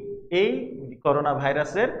এই করোনা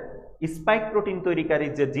ভাইরাসের স্পাইক প্রোটিন তৈরিকারী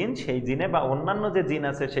যে জিন, সেই জিনে বা অন্যান্য যে জিন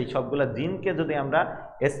আছে সেই সবগুলা জিনকে যদি আমরা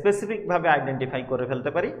স্পেসিফিকভাবে আইডেন্টিফাই করে ফেলতে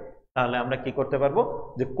পারি, তাহলে আমরা কি করতে পারবো,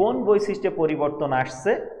 যে কোন বৈশিষ্ট্যে পরিবর্তন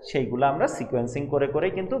আসছে সেইগুলো আমরা সিকোয়েন্সিং করে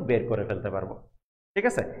করেই কিন্তু বের করে ফেলতে পারবো। ঠিক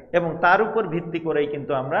আছে, এবং তার উপর ভিত্তি করেই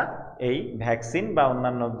কিন্তু আমরা এই ভ্যাকসিন বা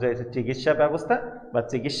অন্যান্য যে চিকিৎসা ব্যবস্থা বা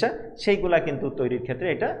চিকিৎসা সেইগুলা কিন্তু তৈরির ক্ষেত্রে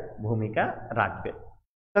এটা ভূমিকা রাখবে।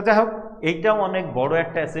 যাই হোক, এইটাও অনেক বড়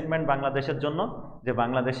একটা অ্যাচিভমেন্ট বাংলাদেশের জন্য, যে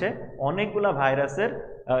বাংলাদেশে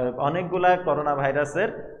অনেকগুলা করোনা ভাইরাসের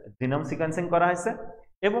জিনোম সিকোয়েন্সিং করা হয়েছে,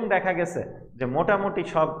 এবং দেখা গেছে যে মোটামুটি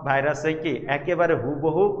সব ভাইরাসে কি একেবারে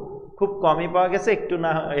হুবহু খুব কমই পাওয়া গেছে,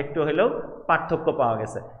 একটু হলেও পার্থক্য পাওয়া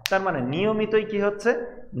গেছে। তার মানে নিয়মিতই কি হচ্ছে,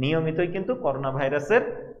 নিয়মিতই কিন্তু করোনা ভাইরাসের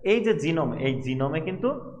এই যে জিনোম, এই জিনোমে কিন্তু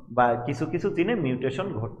বা কিছু কিছু জিনে মিউটেশন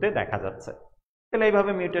ঘটতে দেখা যাচ্ছে। তাহলে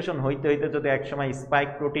এইভাবে মিউটেশন হইতে হইতে যদি একসময় স্পাইক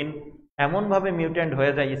প্রোটিন এমনভাবে মিউটেন্ট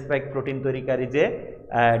হয়ে যায়, স্পাইক প্রোটিন তৈরিকারী যে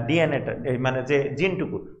ডিএনএটা, মানে যে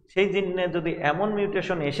জিনটুকু, সেই জিনে যদি এমন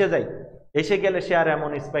মিউটেশন এসে গেলে সে আর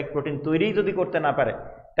এমন স্পাইক প্রোটিন তৈরি যদি করতে না পারে,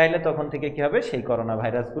 তাইলে তখন থেকে কি হবে, সেই করোনা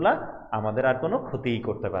ভাইরাসগুলা আমাদের আর কোনো ক্ষতিই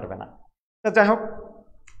করতে পারবে না। তো যাই হোক,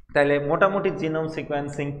 তাইলে মোটামুটি জিনোম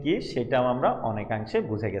সিকোয়েন্সিং কি সেটাও আমরা অনেকাংশে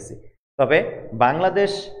বুঝে গেছি। তবে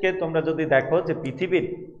বাংলাদেশকে তোমরা যদি দেখো, যে পৃথিবীর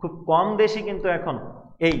খুব কম দেশই কিন্তু এখন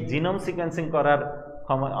এই জিনোম সিকোয়েন্সিং করার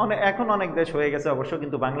এখন অনেক দেশ হয়ে গেছে অবশ্য,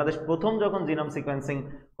 কিন্তু বাংলাদেশ প্রথম যখন জিনোম সিকোয়েন্সিং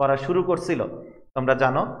করা শুরু করছিল, তোমরা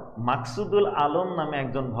জানো মাকসুদুল আলম নামে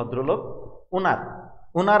একজন ভদ্রলোক,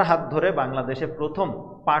 ওনার হাত ধরে বাংলাদেশে প্রথম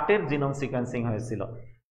পাটের জিনোম সিকোয়েন্সিং হয়েছিল।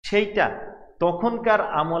 সেইটা তখনকার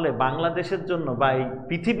আমলে বাংলাদেশের জন্য বা এই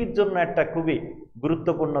পৃথিবীর জন্য একটা খুবই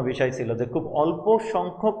গুরুত্বপূর্ণ বিষয় ছিল, যে খুব অল্প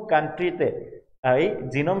সংখ্যক কান্ট্রিতে এই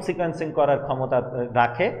জিনোম সিকোয়েন্সিং করার ক্ষমতা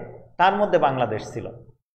রাখে, তার মধ্যে বাংলাদেশ ছিল।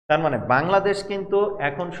 তার মানে বাংলাদেশ কিন্তু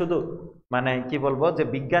এখন শুধু মানে কি বলবো, যে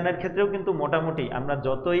বিজ্ঞানের ক্ষেত্রেও কিন্তু মোটামুটি আমরা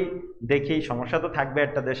যতই দেখি, সমস্যা তো থাকবে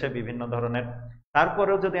একটা দেশে বিভিন্ন ধরনের,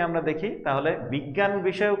 তারপরেও যদি আমরা দেখি তাহলে বিজ্ঞান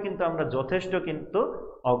বিষয়েও কিন্তু আমরা যথেষ্ট কিন্তু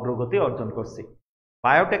অগ্রগতি অর্জন করছি।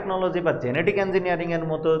 বায়োটেকনোলজি বা জেনেটিক ইঞ্জিনিয়ারিং এর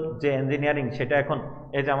মতো যে ইঞ্জিনিয়ারিং, সেটা এখন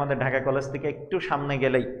এই যে আমাদের ঢাকা কলেজ থেকে একটু সামনে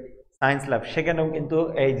গেলেই সায়েন্স ল্যাব, সেখানেও কিন্তু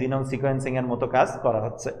এই জিনোম সিকোয়েন্সিং এর মতো কাজ করা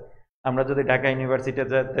হচ্ছে। আমরা যদি ঢাকা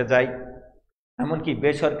ইউনিভার্সিটিতে যাই, এমনকি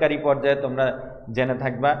বেসরকারি পর্যায়ে তোমরা জেনে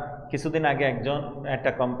থাকবা, কিছুদিন আগে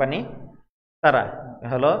একটা কোম্পানি তারা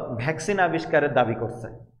ভ্যাকসিন আবিষ্কারের দাবি করছে।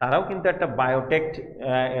 তারাও কিন্তু একটা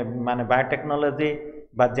বায়োটেকনোলজি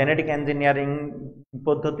বা জেনেটিক ইঞ্জিনিয়ারিং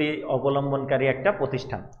পদ্ধতি অবলম্বনকারী একটা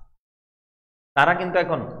প্রতিষ্ঠান। তারা কিন্তু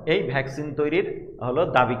এখন এই ভ্যাকসিন তৈরির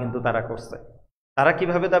দাবি কিন্তু তারা করছে। তারা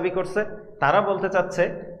কিভাবে দাবি করছে? তারা বলতে চাচ্ছে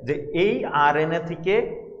যে এই আরএনএ থেকে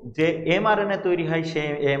যে এমআরএনএ তৈরি হয়, সেই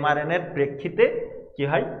এমআরএনএর প্রেক্ষিতে কি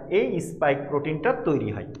হয়, এই স্পাইক প্রোটিনটা তৈরি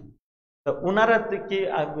হয়। তো উনারা কি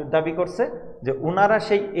দাবি করছে যে উনারা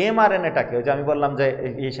সেই এমআরএনএটাকে, যে আমি বললাম যে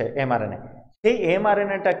এমআরএনএ, সেই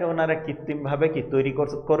এমআরএনএটাকে ওনারা কৃত্রিমভাবে কি তৈরি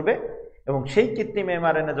করবে, এবং সেই কৃত্রিম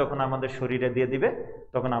এমআরএনএ যখন আমাদের শরীরে দিয়ে দিবে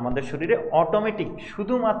তখন আমাদের শরীরে অটোমেটিক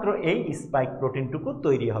শুধুমাত্র এই স্পাইক প্রোটিনটুকু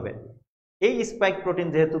তৈরি হবে। এই স্পাইক প্রোটিন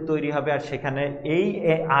যেহেতু তৈরি হবে আর সেখানে এই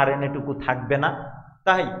আরএনএটুকু থাকবে না,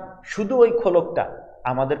 তাই শুধু ওই খোলকটা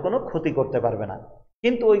আমাদের কোনো ক্ষতি করতে পারবে না।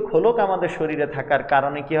 কিন্তু ওই খোলক আমাদের শরীরে থাকার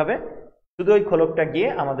কারণে কি হবে, শুধু ওই খোলকটা গিয়ে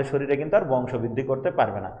আমাদের শরীরে কিন্তু আর বংশবৃদ্ধি করতে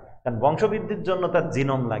পারবে না, কারণ বংশবৃদ্ধির জন্য তার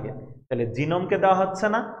জিনোম লাগে। তাহলে জিনোমকে দেওয়া হচ্ছে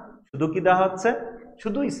না, শুধু কি দেওয়া হচ্ছে,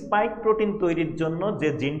 শুধু স্পাইক প্রোটিন তৈরির জন্য যে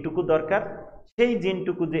জিনটুকু দরকার, সেই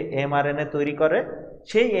জিনটুকু যে এমআরএনএ তৈরি করে,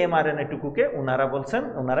 সেই এমআরএনএটুকুকে ওনারা বলছেন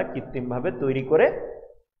ওনারা কৃত্রিমভাবে তৈরি করে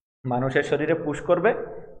মানুষের শরীরে পুশ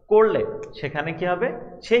করলে সেখানে কি হবে,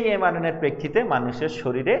 সেই এমআরএনএর প্রেক্ষিতে মানুষের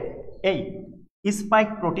শরীরে এই স্পাইক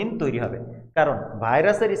প্রোটিন তৈরি হবে। কারণ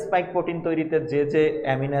ভাইরাসের স্পাইক প্রোটিন তৈরিতে যে যে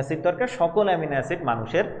অ্যামিনো অ্যাসিড দরকার, সকল অ্যামিনো অ্যাসিড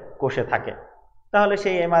মানুষের কোষে থাকে। তাহলে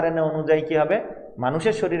সেই এমআরএনএ অনুযায়ী কি হবে,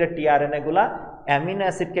 মানুষের শরীরে টিআরএনএ গুলা অ্যামিনো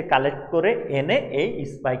অ্যাসিডকে কালেক্ট করে এনে এই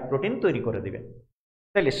স্পাইক প্রোটিন তৈরি করে দিবে।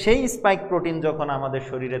 তাহলে সেই স্পাইক প্রোটিন যখন আমাদের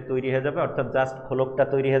শরীরে তৈরি হয়ে যাবে, অর্থাৎ জাস্ট খোলকটা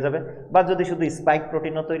তৈরি হয়ে যাবে, বা যদি শুধু স্পাইক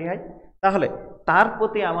প্রোটিনও তৈরি হয়, তাহলে তার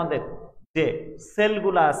প্রতি আমাদের যে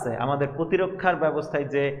সেলগুলো আছে, আমাদের প্রতিরক্ষার ব্যবস্থায়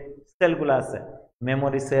যে সেলগুলো আছে,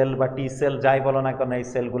 মেমোরি সেল বা টি সেল যাই বলো না কেন, এই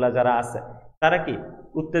সেলগুলো যারা আছে তারা কি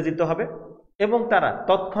উত্তেজিত হবে, এবং তারা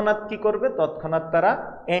তৎক্ষণাৎ কি করবে, তৎক্ষণাৎ তারা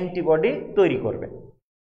অ্যান্টিবডি তৈরি করবে।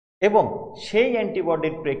 এবং সেই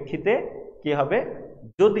অ্যান্টিবডির প্রেক্ষিতে কি হবে,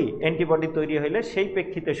 যদি অ্যান্টিবডি তৈরি হইলে সেই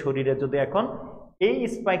প্রেক্ষিতে শরীরে যদি এখন এই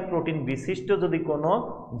স্পাইক প্রোটিন বিশিষ্ট যদি কোনো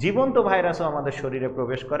জীবন্ত ভাইরাসও আমাদের শরীরে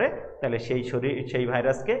প্রবেশ করে, তাহলে সেই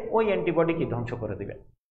ভাইরাসকে ওই অ্যান্টিবডি কি ধ্বংস করে দিবে।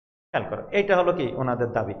 খেয়াল করো, এইটা হলো কি ওনাদের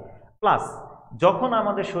দাবি। প্লাস যখন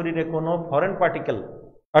আমাদের শরীরে কোনো ফরেন পার্টিকেল,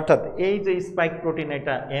 অর্থাৎ এই যে স্পাইক প্রোটিন,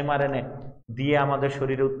 এটা এমআরএনএ দিয়ে আমাদের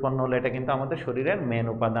শরীরে উৎপন্ন হলো, এটা কিন্তু আমাদের শরীরের মেন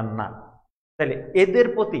উপাদান না। তাহলে এদের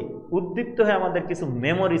প্রতি উদ্দীপ্ত হয়ে আমাদের কিছু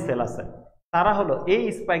মেমোরি সেল আছে, তারা হলো এই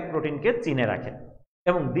স্পাইক প্রোটিনকে চিনে রাখে,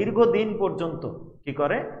 এবং দীর্ঘদিন পর্যন্ত কি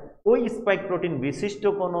করে, ওই স্পাইক প্রোটিন বিশিষ্ট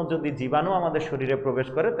কোনো যদি জীবাণু আমাদের শরীরে প্রবেশ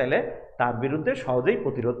করে, তাহলে তার বিরুদ্ধে সহজেই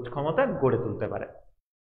প্রতিরোধ ক্ষমতা গড়ে তুলতে পারে।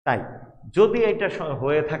 তাই যদি এটা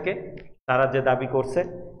হয়ে থাকে, তারা যে দাবি করছে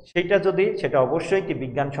সেটা অবশ্যই কি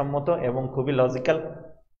বিজ্ঞানসম্মত এবং খুবই লজিক্যাল,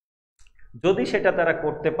 যদি সেটা তারা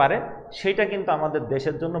করতে পারে, সেটা কিন্তু আমাদের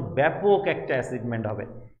দেশের জন্য ব্যাপক একটা অ্যাচিভমেন্ট হবে।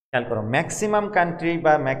 খেয়াল করো, ম্যাক্সিমাম কান্ট্রি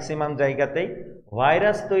বা ম্যাক্সিমাম জায়গাতেই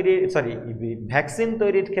ভ্যাকসিন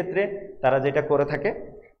তৈরির ক্ষেত্রে তারা যেটা করে থাকে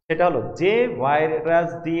সেটা হলো, যে ভাইরাস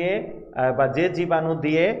দিয়ে বা যে জীবাণু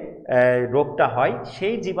দিয়ে রোগটা হয়,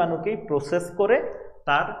 সেই জীবাণুকেই প্রসেস করে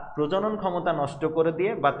তার প্রজনন ক্ষমতা নষ্ট করে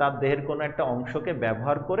দিয়ে বা তার দেহের কোনো একটা অংশকে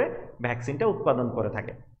ব্যবহার করে ভ্যাকসিনটা উৎপাদন করে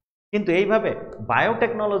থাকে। কিন্তু এইভাবে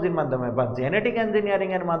বায়োটেকনোলজির মাধ্যমে বা জেনেটিক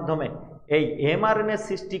ইঞ্জিনিয়ারিংয়ের মাধ্যমে এই এমআরএনএ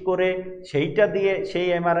সৃষ্টি করে সেইটা দিয়ে সেই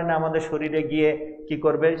এমআরএনএ আমাদের শরীরে গিয়ে কি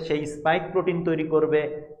করবে, সেই স্পাইক প্রোটিন তৈরি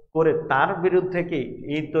করে তার বিরুদ্ধে কি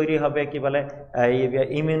তৈরি হবে, কি বলে,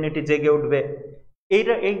 ইমিউনিটি জেগে উঠবে।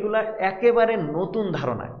 এইগুলা একেবারে নতুন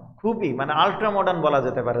ধারণা, খুবই মানে আলট্রা মডার্ন বলা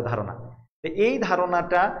যেতে পারে ধারণা। এই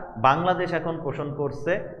ধারণাটা বাংলাদেশ এখন পোষণ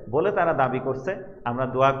করছে বলে তারা দাবি করছে। আমরা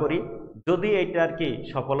দোয়া করি যদি এইটার কি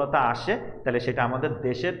সফলতা আসে, তাহলে সেটা আমাদের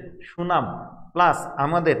দেশের সুনাম প্লাস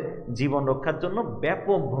আমাদের জীবন রক্ষার জন্য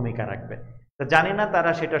ব্যাপক ভূমিকা রাখবে। তো জানি না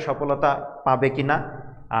তারা সেটা সফলতা পাবে কিনা,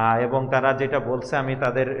 এবং তারা যেটা বলছে, আমি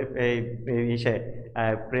তাদের এই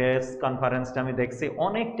প্রেস কনফারেন্সটা আমি দেখছি,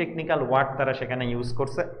 অনেক টেকনিক্যাল ওয়ার্ড তারা সেখানে ইউজ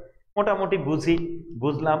করছে। মোটামুটি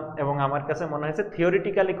বুঝলাম, এবং আমার কাছে মনে হয়েছে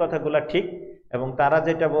থিওরিটিক্যালি কথাগুলো ঠিক। এবং তারা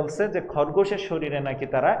যেটা বলছে যে খরগোশের শরীরে নাকি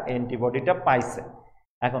তারা অ্যান্টিবডিটা পাইছে,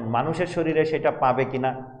 এখন মানুষের শরীরে সেটা পাবে কিনা,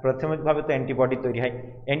 প্রাথমিকভাবে তো অ্যান্টিবডি তৈরি হয়,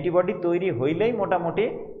 অ্যান্টিবডি তৈরি হইলেই মোটামুটি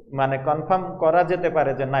মানে কনফার্ম করা যেতে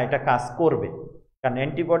পারে যে না, এটা কাজ করবে। কারণ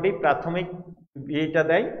অ্যান্টিবডি প্রাথমিক এইটা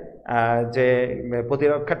দেয়, যে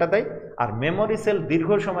প্রতিরক্ষাটা দেয়, আর মেমোরি সেল দীর্ঘ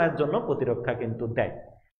সময়ের জন্য প্রতিরক্ষা কিন্তু দেয়।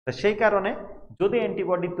 তো সেই কারণে যদি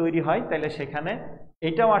অ্যান্টিবডি তৈরি হয়, তাহলে সেখানে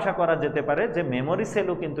এটাও আশা করা যেতে পারে যে মেমোরি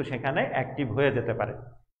সেলও কিন্তু সেখানে অ্যাক্টিভ হয়ে যেতে পারে।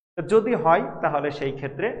 যদি হয় তাহলে সেই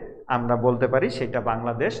ক্ষেত্রে আমরা বলতে পারি সেটা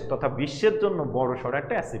বাংলাদেশ তথা বিশ্বের জন্য বড়সড়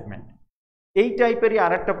একটা অ্যাচিভমেন্ট। এই টাইপেরই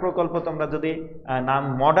আরেকটা প্রকল্প, তোমরা যদি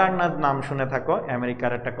মডার্নার নাম শুনে থাকো,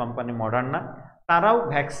 আমেরিকার একটা কোম্পানি মডার্না, তারাও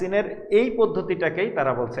ভ্যাকসিনের এই পদ্ধতিটাকেই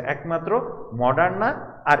তারা বলছে একমাত্র মডার্না।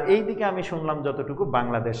 আর এই দিকে আমি শুনলাম যতটুকু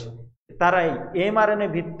বাংলাদেশ, তারা এই এমআরএনএ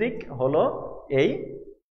ভিত্তিক হলো এই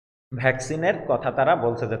ভ্যাকসিনের কথা তারা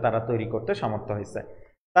বলছে যে তারা তৈরি করতে সমর্থ হয়েছে।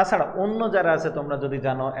 তাছাড়া অন্য যারা আছে, তোমরা যদি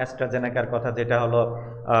জানো অ্যাস্ট্রাজেনেকার কথা, যেটা হলো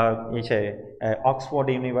অক্সফোর্ড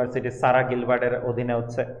ইউনিভার্সিটির সারা গিলবার্টের অধীনে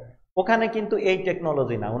হচ্ছে, ওখানে কিন্তু এই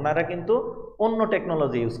টেকনোলজি না, ওনারা কিন্তু অন্য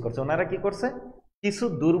টেকনোলজি ইউজ করছে। ওনারা কি করছে, কিছু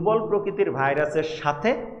দুর্বল প্রকৃতির ভাইরাসের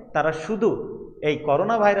সাথে তারা শুধু এই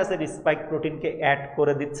করোনা ভাইরাসের স্পাইক প্রোটিনকে অ্যাড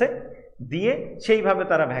করে দিচ্ছে, দিয়ে সেইভাবে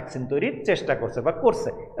তারা ভ্যাকসিন তৈরির চেষ্টা করছে বা করছে,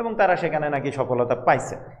 এবং তারা সেখানে নাকি সফলতা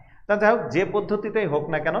পাইছে। তা যাই হোক, যে পদ্ধতিতেই হোক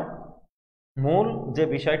না কেন, মূল যে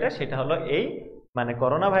বিষয়টা সেটা হলো এই মানে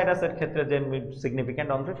করোনা ভাইরাসের ক্ষেত্রে যে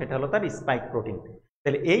সিগনিফিক্যান্ট অংশ সেটা হলো তার স্পাইক প্রোটিন।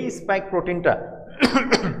 তাহলে এই স্পাইক প্রোটিনটা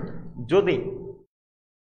যদি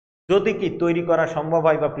যদি কি তৈরি করা সম্ভব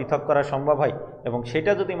হয় বা পৃথক করা সম্ভব হয় এবং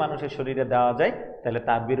সেটা যদি মানুষের শরীরে দেওয়া যায়, তাহলে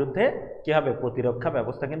তার বিরুদ্ধে কি হবে, প্রতিরক্ষা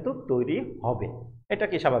ব্যবস্থা কিন্তু তৈরি হবে। এটা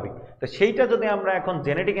কি স্বাভাবিক? তো সেইটা যদি আমরা এখন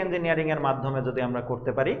জেনেটিক ইঞ্জিনিয়ারিং এর মাধ্যমে যদি আমরা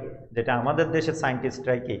করতে পারি, যেটা আমাদের দেশের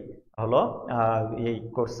সায়েন্টিস্টরাই কি হলো এই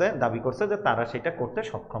করছে, দাবি করছে যে তারা সেটা করতে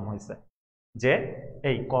সক্ষম হয়েছে, যে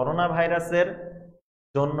এই করোনা ভাইরাসের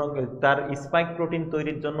জন্য তার স্পাইক প্রোটিন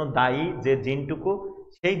তৈরির জন্য দায়ী যে জিনটুকু,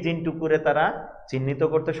 সেই জিনটুকুরে তারা চিহ্নিত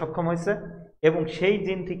করতে সক্ষম হয়েছে, এবং সেই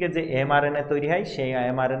জিন থেকে যে এমআরএনএ তৈরি হয় সেই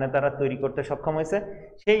এমআরএনএ তারা তৈরি করতে সক্ষম হয়েছে।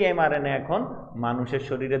 সেই এমআরএনএ এখন মানুষের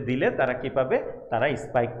শরীরে দিলে তারা কি পাবে, তারা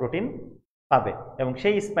স্পাইক প্রোটিন পাবে, এবং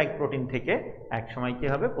সেই স্পাইক প্রোটিন থেকে একসময় কি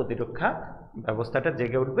হবে, প্রতিরক্ষা ব্যবস্থাটা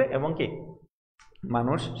জেগে উঠবে এবং কি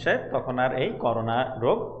মানুষের তখন আর এই করোনা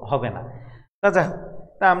রোগ হবে না।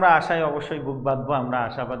 তা আমরা আশায় অবশ্যই বুক বাঁধবো, আমরা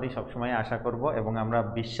আশাবাদী, সবসময় আশা করব এবং আমরা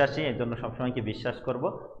বিশ্বাসী, এই জন্য সবসময় কি বিশ্বাস করব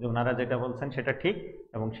যে ওনারা যেটা বলছেন সেটা ঠিক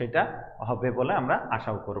এবং সেটা হবে বলে আমরা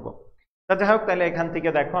আশাও করব। তা যাই হোক, তাহলে এখান থেকে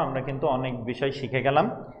দেখো আমরা কিন্তু অনেক বিষয় শিখে গেলাম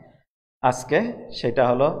আজকে। সেটা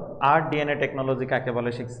হলো আরডিএনএ টেকনোলজি কাকে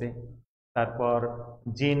বলে শিখছি, তারপর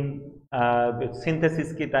জিন সিনথেসিস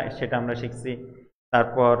কি সেটা আমরা শিখছি,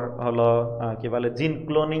 তারপর হলো কি বলে জিন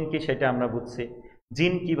ক্লোনিং কি সেটা আমরা বুঝছি,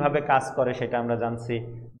 জিন কিভাবে কাজ করে সেটা আমরা জানছি,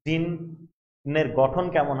 জিনের গঠন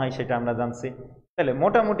কেমন হয় সেটা আমরা জানছি। তাহলে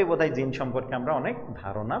মোটামুটি বোধহয় জিন সম্পর্কে আমরা অনেক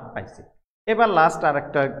ধারণা পাইছি। এবার লাস্ট আর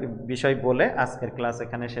একটা বিষয় বলে আজকের ক্লাস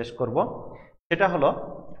এখানে শেষ করব। সেটা হলো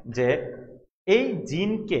যে এই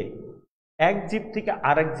জিনকে এক জীব থেকে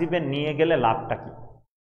আরেক জীবে নিয়ে গেলে লাভটা কি।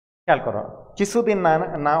 খেয়াল করো, কিছুদিন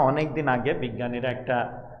না অনেক দিন আগে বিজ্ঞানীরা একটা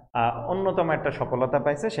অন্যতম একটা সফলতা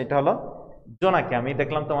পাইছে, সেটা হলো জোনাকি। আমি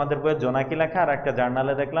দেখলাম তোমাদের বইয়ে জোনাকি লেখা, আর একটা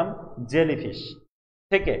জার্নালে দেখলাম জেলিফিশ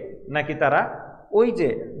থেকে নাকি তারা ওই যে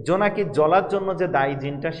জোনাকি জ্বলার জন্য যে দায়ী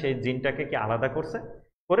জিনটা, সেই জিনটাকে কি আলাদা করছে,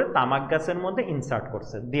 করে তামাক গাছের মধ্যে ইনসার্ট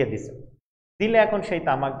করছে, দিয়ে দিছে, দিলে এখন সেই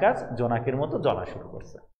তামাক গাছ জোনাকির মতো জ্বলা শুরু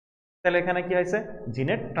করছে। তাহলে এখানে কি হয়েছে,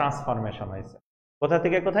 জিনের ট্রান্সফরমেশন হয়েছে। কোথা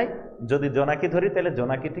থেকে কোথায়, যদি জোনাকি ধরি তাহলে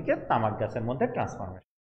জোনাকি থেকে তামাক গাছের মধ্যে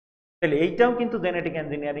ট্রান্সফরমেশন। তাহলে এইটাও কিন্তু জেনেটিক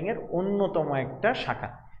ইঞ্জিনিয়ারিং এর অন্যতম একটা শাখা,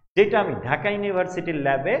 যেটা আমি ঢাকা ইউনিভার্সিটির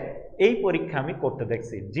ল্যাবে এই পরীক্ষা আমি করতে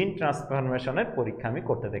দেখছি, জিন ট্রান্সফরমেশনের পরীক্ষা আমি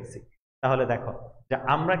করতে দেখছি। তাহলে দেখো যে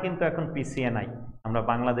আমরা কিন্তু এখন পিছিয়ে নাই, আমরা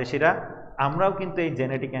বাংলাদেশিরা আমরাও কিন্তু এই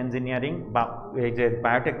জেনেটিক ইঞ্জিনিয়ারিং বা এই যে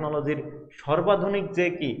বায়োটেকনোলজির সর্বাধুনিক যে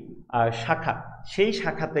কি শাখা, সেই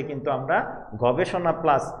শাখাতে কিন্তু আমরা গবেষণা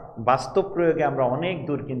প্লাস বাস্তব প্রয়োগে আমরা অনেক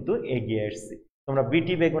দূর কিন্তু এগিয়ে এসেছি। তোমরা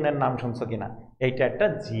বিটি বেগুনের নাম শুনছো কিনা, এইটা একটা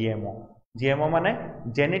জিএমও। জিএমও মানে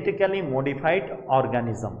জেনেটিক্যালি মডিফাইড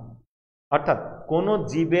অর্গানিজম, অর্থাৎ কোনো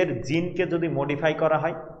জীবের জিনকে যদি মডিফাই করা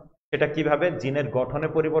হয়, সেটা কিভাবে জিনের গঠনে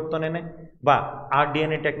পরিবর্তন এনে বা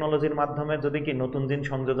আরডিএনএ টেকনোলজির মাধ্যমে যদি কি নতুন জিন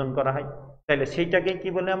সংযোজন করা হয়, তাহলে সেইটাকে কি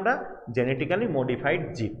বলে আমরা জেনেটিক্যালি মডিফাইড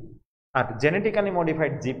জীব। আর জেনেটিক্যালি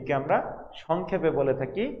মডিফাইড জীবকে আমরা সংক্ষেপে বলে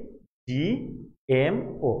থাকি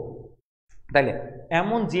জিএমও। তাইলে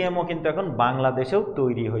এমন জিএমও কিন্তু এখন বাংলাদেশেও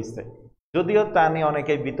তৈরি হয়েছে, যদিও তা নিয়ে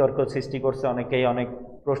অনেকেই বিতর্ক সৃষ্টি করছে, অনেকেই অনেক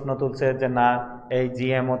প্রশ্ন তুলছে যে না, এই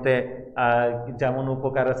জিএমওতে যেমন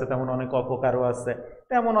উপকার আছে তেমন অনেক অপকারও আছে।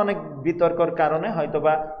 তেমন অনেক বিতর্কর কারণে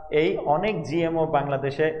হয়তোবা এই অনেক জিএমও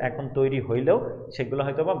বাংলাদেশে এখন তৈরি হইলেও সেগুলো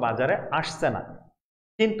হয়তোবা বাজারে আসছে না,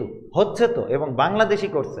 কিন্তু হচ্ছে তো, এবং বাংলাদেশি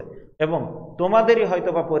করছে, এবং তোমাদেরই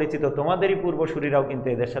হয়তোবা পরিচিত, তোমাদেরই পূর্বসূরীরাও কিন্তু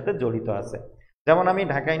এদের সাথে জড়িত আছে। যেমন আমি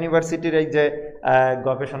ঢাকা ইউনিভার্সিটির এই যে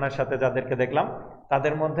গবেষণার সাথে যাদেরকে দেখলাম,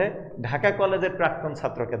 তাদের মধ্যে ঢাকা কলেজের প্রাক্তন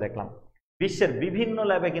ছাত্রকে দেখলাম। বিশ্বের বিভিন্ন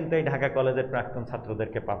ল্যাবে কিন্তু এই ঢাকা কলেজের প্রাক্তন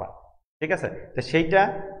ছাত্রদেরকে পাবা, ঠিক আছে? তো সেইটা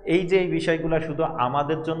এই যে এই বিষয়গুলো শুধু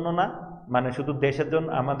আমাদের জন্য না, মানে শুধু দেশের জন্য,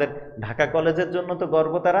 আমাদের ঢাকা কলেজের জন্য তো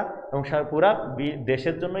গর্ব তারা, এবং পুরা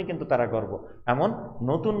দেশের জন্যই কিন্তু তারা গর্ব। এমন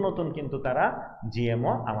নতুন নতুন কিন্তু তারা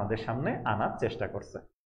জিএমও আমাদের সামনে আনার চেষ্টা করছে।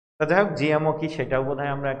 তো যাই হোক, জিএমও কি সেটাও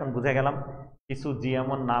বোধহয় আমরা এখন বুঝে গেলাম। কিছু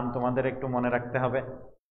জিএমওর নাম তোমাদের একটু মনে রাখতে হবে,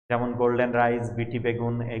 যেমন গোল্ডেন রাইস, বিটি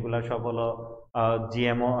বেগুন, এগুলো সব হলো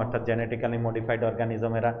জিএমও অর্থাৎ জেনেটিক্যালি মডিফাইড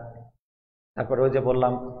অর্গানিজমেরা। তারপরে ওই যে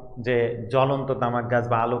বললাম যে জ্বলন্ত তামাক গাছ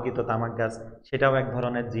বা আলোকিত তামাক গাছ, সেটাও এক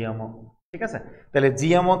ধরনের জিএমও, ঠিক আছে? তাহলে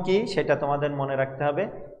জিএমও কি সেটা তোমাদের মনে রাখতে হবে,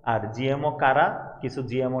 আর জিএমও কারা, কিছু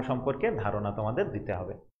জিএমও সম্পর্কে ধারণা তোমাদের দিতে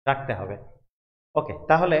হবে। রাখতে হবে। ওকে,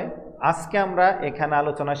 তাহলে আজকে আমরা এখানে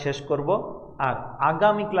আলোচনা শেষ করব। আর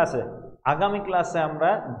আগামী ক্লাসে আমরা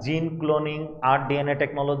জিন ক্লোনিং আর ডিএনএ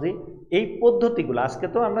টেকনোলজি এই পদ্ধতিগুলো, আজকে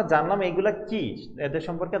তো আমরা জানলাম এইগুলা কি, এদের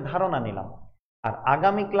সম্পর্কে ধারণা নিলাম। আর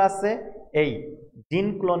আগামী ক্লাসে এই জিন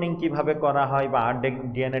ক্লোনিং কিভাবে করা হয় বা আর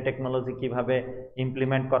ডিএনএ টেকনোলজি কিভাবে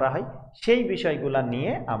ইমপ্লিমেন্ট করা হয় সেই বিষয়গুলা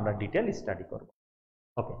নিয়ে আমরা ডিটেল স্টাডি করব।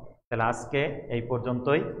 ওকে, তাহলে আজকে এই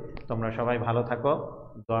পর্যন্তই। তোমরা সবাই ভালো থাকো,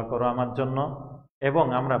 দোয়া করো আমার জন্য, এবং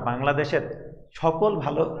আমরা বাংলাদেশের সকল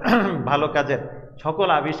ভালো ভালো কাজের, সকল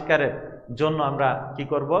আবিষ্কারের জন্য আমরা কি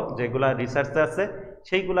করব, যেগুলা রিসার্চে আছে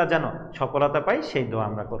সেইগুলা যেন সফলতা পাই সেই দোয়া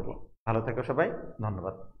আমরা করব। ভালো থেকো সবাই,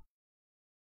 ধন্যবাদ।